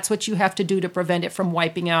 and that's what you have to do to prevent it from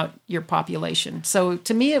wiping out your population. So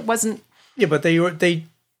to me, it wasn't. Yeah, but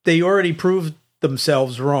they already proved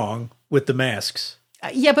themselves wrong with the masks.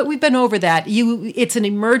 Yeah, but we've been over that. It's an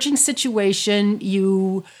emerging situation.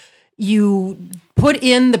 You put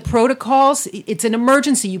in the protocols. It's an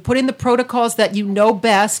emergency. You put in the protocols that you know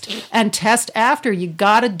best and test after. You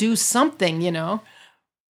got to do something,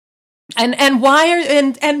 And why are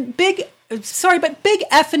and big sorry, but big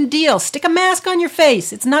effing deal. Stick a mask on your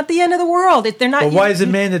face. It's not the end of the world. They're not. But why is it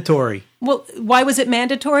mandatory? Well, why was it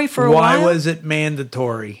mandatory for a while? Why was it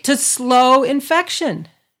mandatory? To slow infection.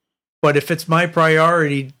 But if it's my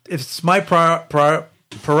priority, if it's my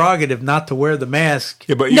prerogative not to wear the mask.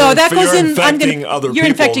 Yeah, but you're infecting other people. You're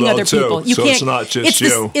infecting other people. You so can't, it's not just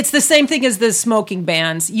you. It's the same thing as the smoking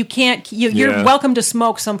bans. You can't. You're welcome to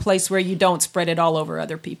smoke someplace where you don't spread it all over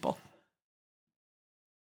other people.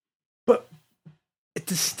 But it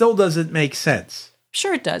still doesn't make sense.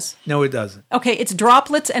 Sure, it does. No, it doesn't. Okay, it's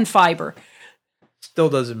droplets and fiber. Still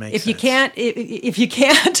doesn't make sense. If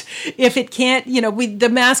it can't, the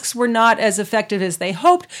masks were not as effective as they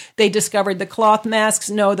hoped. They discovered the cloth masks.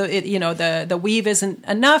 No, the weave isn't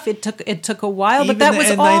enough. It took a while, Even but that was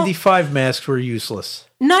the N95 masks were useless.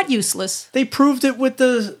 Not useless. They proved it with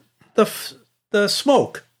the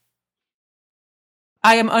smoke.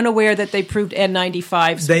 I am unaware that they proved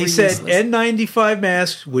N95s. They said N95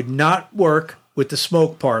 masks would not work with the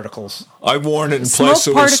smoke particles. I've worn it in place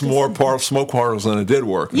with more smoke particles than it did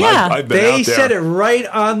work. Yeah. I've been they out there. said it right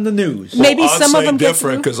on the news. Maybe I'd some of them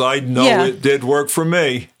different because I know it did work for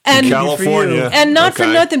me in California. And not for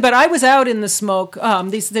nothing, but I was out in the smoke.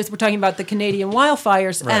 We're talking about the Canadian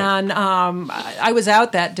wildfires, right. And I was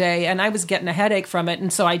out that day, and I was getting a headache from it,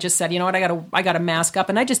 and so I just said, you know what, I got to mask up,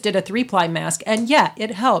 and I just did a 3-ply mask, and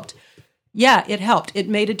it helped. Yeah, it helped. It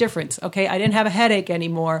made a difference. Okay, I didn't have a headache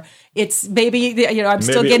anymore. It's I'm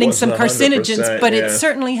still getting some carcinogens, but it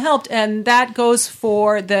certainly helped, and that goes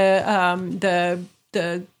for the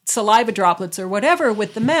saliva droplets or whatever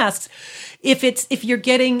with the masks. If you're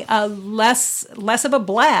getting a less of a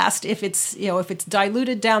blast, if it's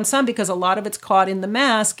diluted down some because a lot of it's caught in the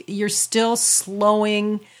mask, you're still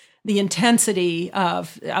slowing the intensity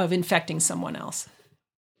of infecting someone else.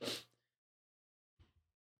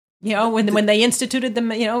 When they instituted them,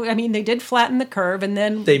 they did flatten the curve, and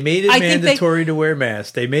then they made it mandatory to wear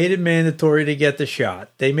masks. They made it mandatory to get the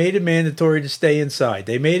shot. They made it mandatory to stay inside.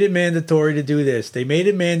 They made it mandatory to do this. They made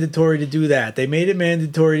it mandatory to do that. They made it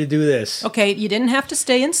mandatory to do this. Okay, you didn't have to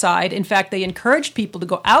stay inside. In fact, they encouraged people to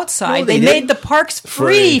go outside. No, they made the parks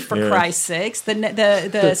free for Christ's sakes.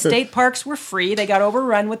 The state parks were free. They got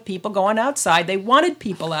overrun with people going outside. They wanted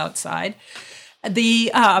people outside. The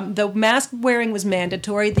mask wearing was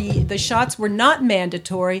mandatory. The shots were not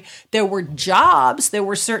mandatory. There were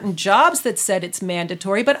certain jobs that said it's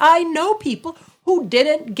mandatory, but I know people who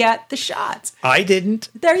didn't get the shots. I didn't.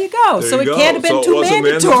 There you go. It can't have been too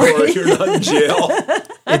mandatory. You're not in jail.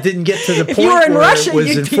 It didn't get to the point where Russia, it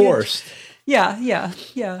was enforced. Yeah.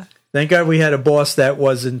 Thank God we had a boss that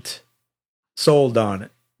wasn't sold on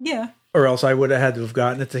it. Yeah. Or else I would have had to have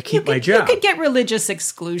gotten it to keep my job. You could get religious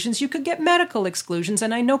exclusions. You could get medical exclusions.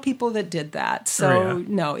 And I know people that did that. So,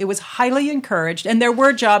 no, it was highly encouraged. And there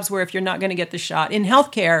were jobs where if you're not going to get the shot. In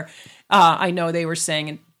healthcare, I know they were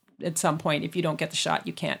saying at some point, if you don't get the shot,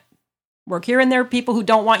 you can't work here. And there are people who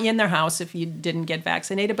don't want you in their house if you didn't get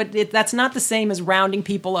vaccinated. But that's not the same as rounding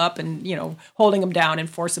people up and, holding them down and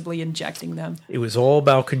forcibly injecting them. It was all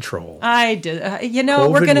about control. I did.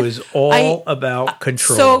 COVID was all about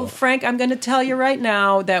control. So, Frank, I'm going to tell you right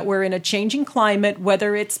now that we're in a changing climate,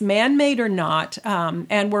 whether it's man-made or not,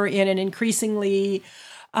 and we're in an increasingly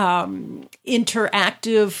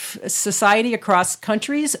interactive society across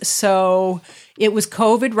countries. So it was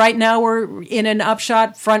COVID. Right now we're in an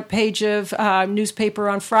upshot front page of newspaper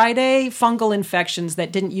on Friday, fungal infections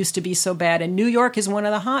that didn't used to be so bad. And New York is one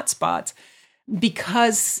of the hot spots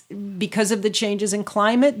because of the changes in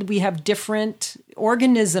climate. We have different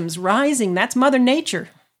organisms rising. That's Mother Nature.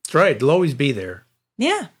 That's right. It'll always be there.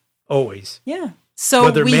 Yeah. Always. Yeah. So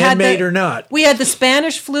whether man-made or not. We had the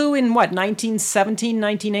Spanish flu in 1917,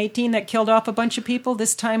 1918 that killed off a bunch of people.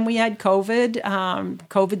 This time we had COVID.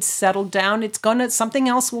 COVID settled down. Something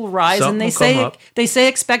else will rise. Something and they say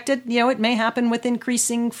expect it, it may happen with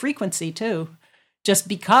increasing frequency too. Just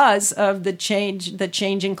because of the change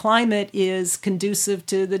in climate is conducive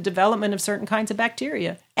to the development of certain kinds of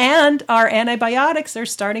bacteria. And our antibiotics are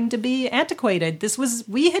starting to be antiquated.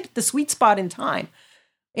 We hit the sweet spot in time.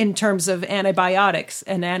 In terms of antibiotics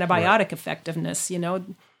and antibiotic effectiveness,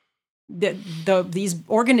 these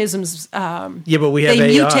organisms, but we have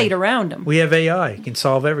they AI. mutate around them. We have AI. It can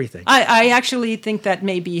solve everything. I actually think that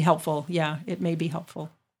may be helpful. Yeah, it may be helpful.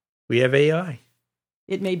 We have AI.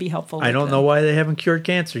 It may be helpful. I don't know why they haven't cured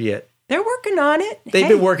cancer yet. They're working on it. They've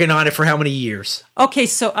been working on it for how many years? Okay,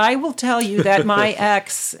 so I will tell you that my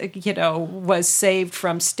ex, was saved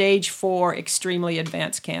from stage 4 extremely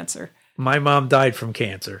advanced cancer. My mom died from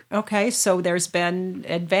cancer. Okay, so there's been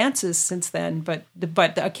advances since then, but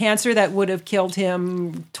a cancer that would have killed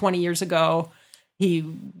him 20 years ago, he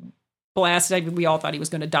blasted. We all thought he was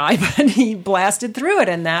going to die, but he blasted through it,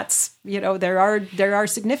 and that's there are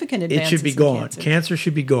significant advances. It should be gone. Cancer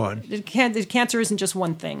should be gone. Cancer isn't just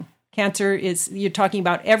one thing. Cancer is, you're talking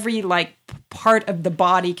about every part of the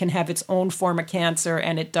body can have its own form of cancer,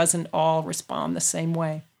 and it doesn't all respond the same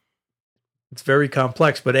way. It's very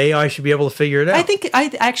complex, but AI should be able to figure it out.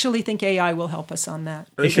 I actually think AI will help us on that.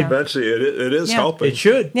 I think eventually it is helping. It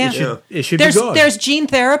should. Yeah. It should be gone. There's gene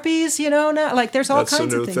therapies, now. There's all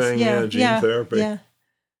kinds of things. That's a new thing, gene therapy.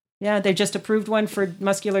 Yeah, they just approved one for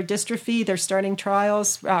muscular dystrophy. They're starting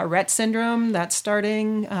trials. Rett syndrome, that's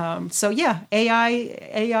starting. AI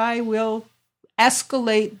will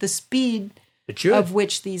escalate the speed of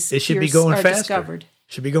which these cures are discovered.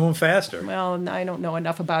 Should be going faster. Well, I don't know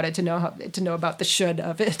enough about it to know about the should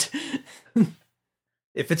of it.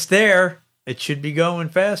 If it's there, it should be going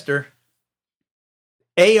faster.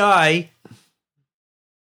 AI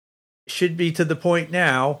should be to the point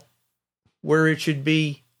now where it should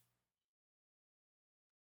be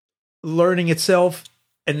learning itself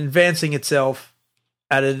and advancing itself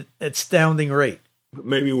at an astounding rate.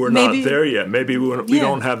 Maybe we're not there yet. Maybe we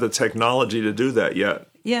don't have the technology to do that yet.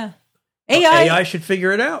 Yeah. AI should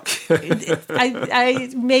figure it out. I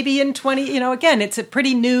maybe in 20, again, it's a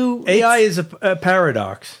pretty new. AI is a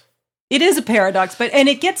paradox. It is a paradox, and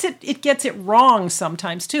it gets it wrong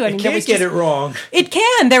sometimes too. It can't get it wrong. It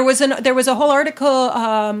can. There was a whole article,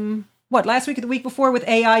 last week or the week before, with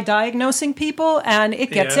AI diagnosing people, and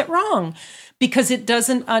it gets it wrong. Because it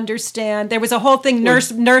doesn't understand. There was a whole thing,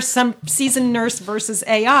 some seasoned nurse versus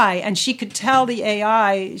AI, and she could tell the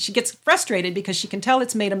AI, she gets frustrated because she can tell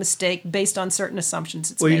it's made a mistake based on certain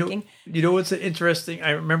assumptions it's making. You know what's interesting?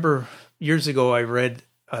 I remember years ago I read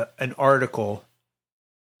an article,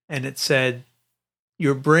 and it said,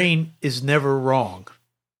 your brain is never wrong.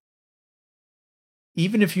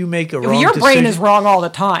 Even if you make a wrong decision. Your brain is wrong all the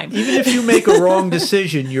time. Even if you make a wrong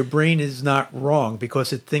decision, your brain is not wrong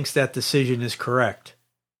because it thinks that decision is correct.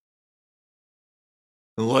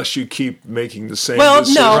 Unless you keep making the same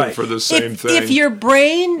decision for the same thing. If your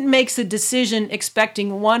brain makes a decision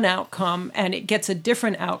expecting one outcome and it gets a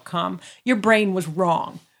different outcome, your brain was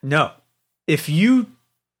wrong. No. If you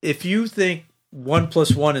think 1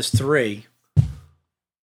 + 1 is 3,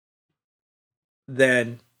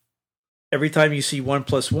 then every time you see 1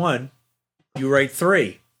 + 1, you write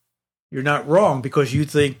 3. You're not wrong because you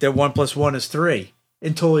think that 1 + 1 is 3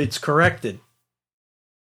 until it's corrected.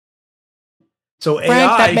 So Frank,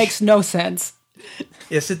 AI that makes no sense.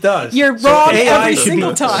 Yes, it does. You're wrong every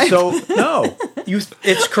single time. So no,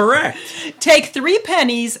 it's correct. Take 3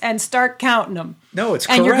 pennies and start counting them. No, it's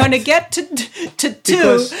correct. And you're going to get to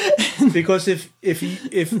 2. Because if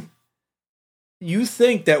you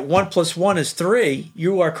think that 1 + 1 is 3,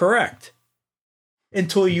 you are correct.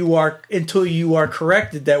 Until you are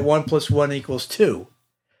corrected that 1 + 1 = 2.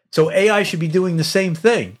 So AI should be doing the same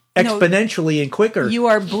thing, exponentially and quicker. You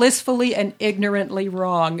are blissfully and ignorantly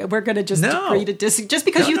wrong. We're going to just agree to disagree. Just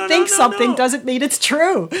because you think something doesn't mean it's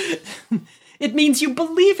true. It means you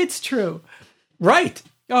believe it's true. Right.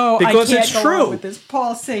 Oh, because I can't it's go true. on with this.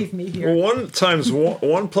 Paul, save me here. Well,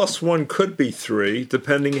 1 + 1 could be 3,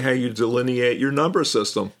 depending how you delineate your number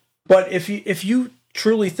system. But if you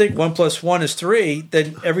truly think 1 + 1 is 3,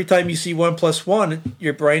 then every time you see 1 + 1,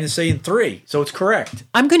 your brain is saying 3, so it's correct.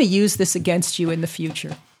 I'm going to use this against you in the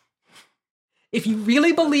future. If you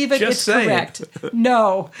really believe it, it's correct.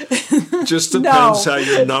 No. Just depends how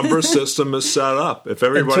your number system is set up. If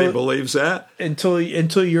everybody believes that. Until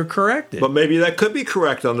you're corrected. But maybe that could be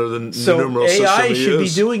correct under the numeral system. So AI should be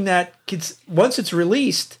doing that. Once it's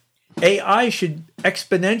released, AI should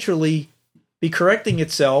exponentially be correcting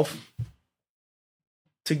itself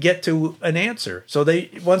to get to an answer. So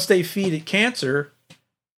once they feed it cancer.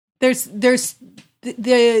 There's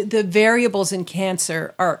the variables in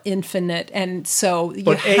cancer are infinite, and so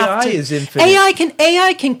AI is infinite.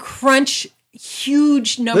 AI can crunch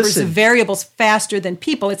huge numbers of variables faster than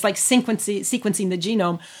people. It's like sequencing the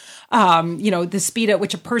genome. The speed at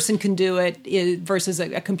which a person can do it versus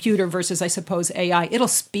a computer versus, I suppose, AI. It'll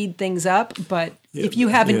speed things up, but if you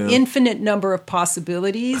have an infinite number of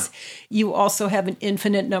possibilities, you also have an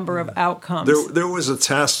infinite number of outcomes. There was a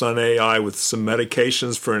test on AI with some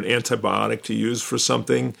medications for an antibiotic to use for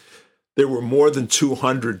something. There were more than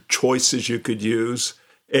 200 choices you could use.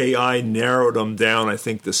 AI narrowed them down, I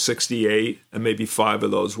think, to 68, and maybe 5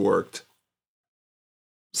 of those worked.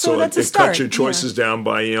 So that's it cut your choices down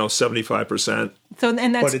by 75%.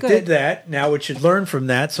 And that's good. But it did that. Now it should learn from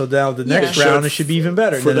that. So now the next round it should be even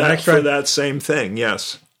better. For that same thing,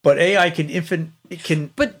 yes. But AI can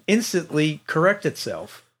instantly correct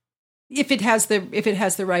itself. if it has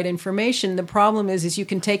the right information. The problem is you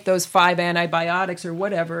can take those 5 antibiotics or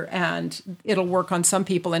whatever, and it'll work on some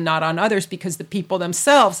people and not on others because the people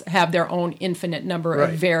themselves have their own infinite number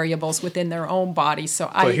of variables within their own body. So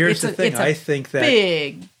here's the thing. I think that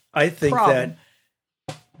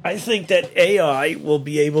AI will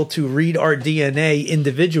be able to read our DNA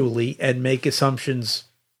individually and make assumptions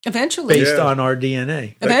eventually based on our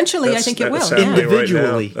DNA. Eventually, I think it will.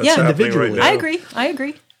 Individually. Right individually. Right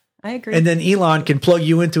I agree. And then Elon can plug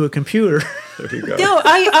you into a computer. There you go. No,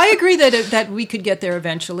 I agree that we could get there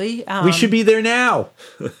eventually. We should be there now.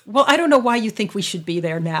 Well, I don't know why you think we should be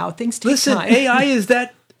there now. Things take time. AI is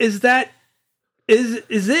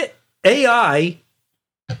it? AI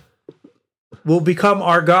will become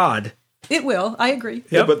our God. It will. I agree.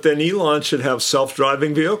 Yeah, but then Elon should have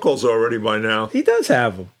self-driving vehicles already by now. He does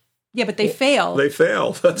have them. Yeah, but they fail. They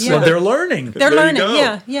fail. That's Well, they're learning. They're learning.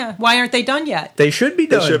 Yeah. Why aren't they done yet? They should be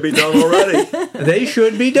done. They should be done already. They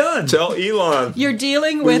should be done. Tell Elon. You're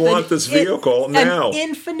dealing with we want this vehicle now. An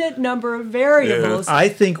infinite number of variables. I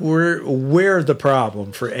think we're the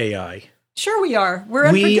problem for AI. Sure we are.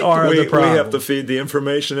 We are the problem. We have to feed the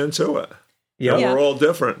information into it. Yep. Yeah, we're all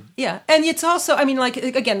different. Yeah, and it's also,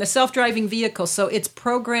 again, the self-driving vehicle, so it's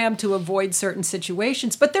programmed to avoid certain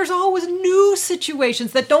situations, but there's always new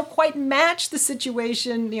situations that don't quite match the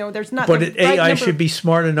situation. There's not. But AI should be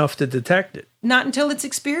smart enough to detect it. Not until it's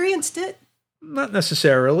experienced it. Not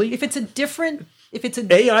necessarily. If it's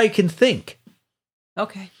AI can think.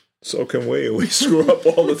 Okay. So can we. We screw up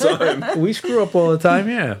all the time. We screw up all the time,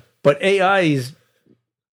 yeah. But AI is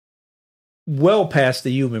well past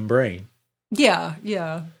the human brain. Yeah.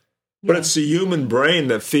 But it's the human brain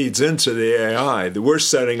that feeds into the AI. We're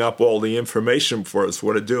setting up all the information for us.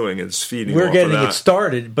 What it's doing is feeding. We're off getting of that. it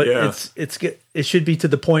started, but it should be to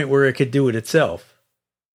the point where it could do it itself.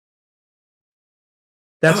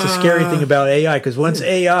 That's the scary thing about AI, because once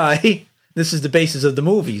AI, this is the basis of the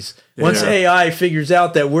movies. Once AI figures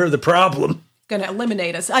out that we're the problem, going to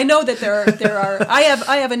eliminate us. I know that there are. I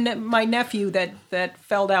have my nephew that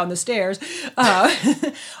fell down the stairs,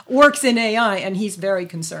 works in AI, and he's very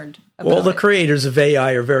concerned. Well, the creators of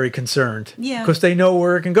AI are very concerned, because they know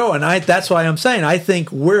where it can go, and that's why I'm saying I think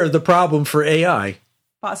we're the problem for AI.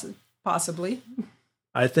 Possibly.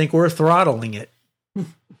 I think we're throttling it,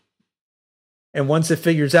 and once it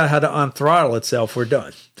figures out how to unthrottle itself, we're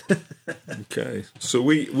done. Okay, so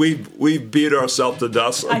we beat ourselves to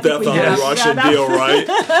death on the have. Russian deal, right?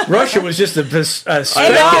 Russia was just a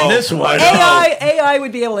speck in this one. AI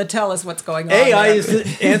would be able to tell us what's going on. AI is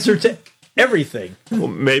the answer to everything. Well,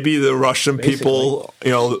 maybe the Russian people,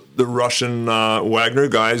 the Russian Wagner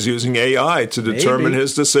guy is using AI to determine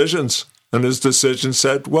his decisions, and his decision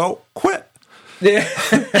said, "Well, quit." Yeah.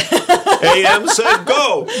 AM said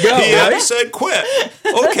go. PM said quit.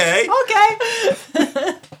 Okay.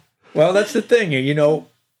 Well, that's the thing.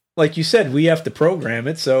 Like you said, we have to program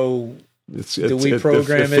it. So do we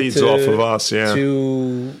program it feeds off of us,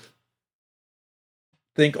 to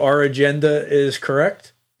think our agenda is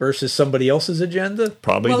correct versus somebody else's agenda?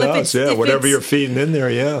 Probably does, whatever you're feeding in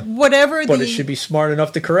there, But it should be smart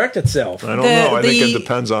enough to correct itself. I don't know. I think it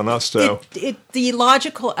depends on us, too. The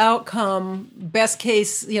logical outcome, best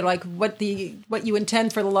case, like what you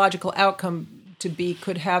intend for the logical outcome to be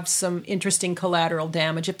could have some interesting collateral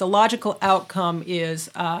damage. If the logical outcome is...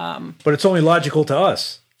 but it's only logical to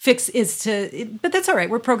us. But that's all right.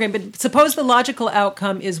 We're programmed. But suppose the logical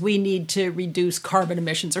outcome is we need to reduce carbon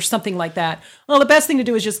emissions or something like that. Well, the best thing to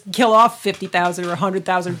do is just kill off 50,000 or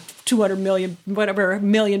 100,000, 200 million, whatever,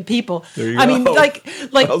 million people. There you go.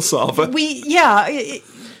 like I'll solve it.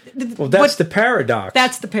 Well, that's the paradox.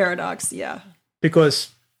 That's the paradox, yeah. Because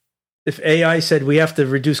if AI said we have to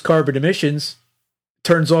reduce carbon emissions,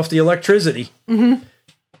 turns off the electricity. Mm-hmm.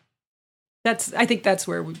 I think that's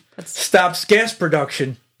where stops gas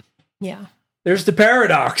production. Yeah. There's the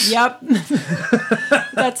paradox. Yep.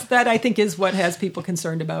 That I think is what has people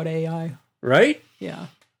concerned about AI. Right? Yeah.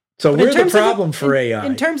 So we're the problem for AI.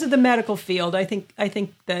 In terms of the medical field, I think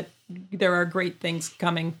that there are great things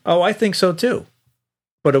coming. Oh, I think so too.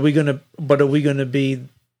 But are we gonna be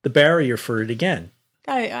the barrier for it again?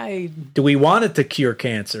 Do we want it to cure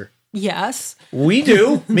cancer? Yes. We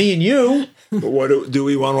do. Me and you. But what do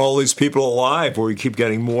we want all these people alive where we keep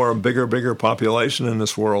getting more and bigger population in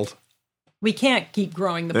this world? We can't keep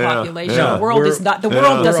growing the population. Yeah. The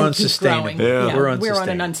world doesn't keep growing. Yeah. We're on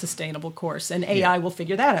an unsustainable course, and AI will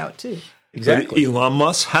figure that out too. Exactly. But Elon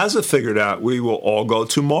Musk has it figured out. We will all go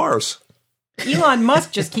to Mars. Elon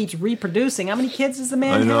Musk just keeps reproducing. How many kids does the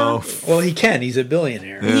man have? Well, he can. He's a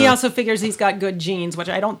billionaire. Yeah. He also figures he's got good genes, which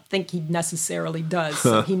I don't think he necessarily does.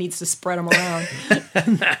 So he needs to spread them around.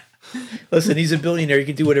 Listen, he's a billionaire. He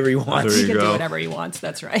can do whatever he wants. He you can do go. whatever he wants.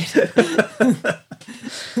 That's right.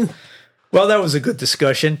 Well, that was a good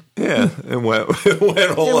discussion. Yeah, it went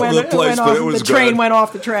all over the place, but it was the train good. went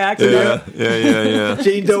off the tracks. Yeah.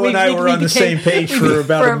 Jane Doe and I were on the same page for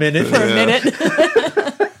about a minute. For a minute.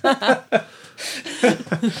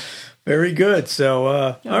 Very good. So,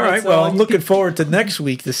 all right. so Well, I'm looking forward to next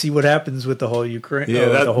week to see what happens with the whole Ukraine.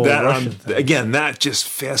 Yeah, the whole Russian thing. again, that just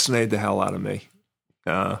fascinated the hell out of me.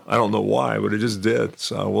 I don't know why, but it just did.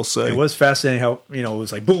 So we'll see. It was fascinating how it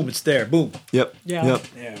was like boom, it's there, boom. Yep. Yeah. Yep.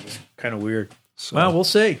 Yeah, it was kind of weird. So, Well, we'll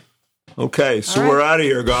see. okay, so All right. we're out of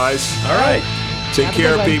here, guys. All right, Take Have a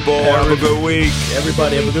care, good one. people. Have a good week.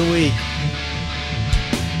 everybody, have a good week.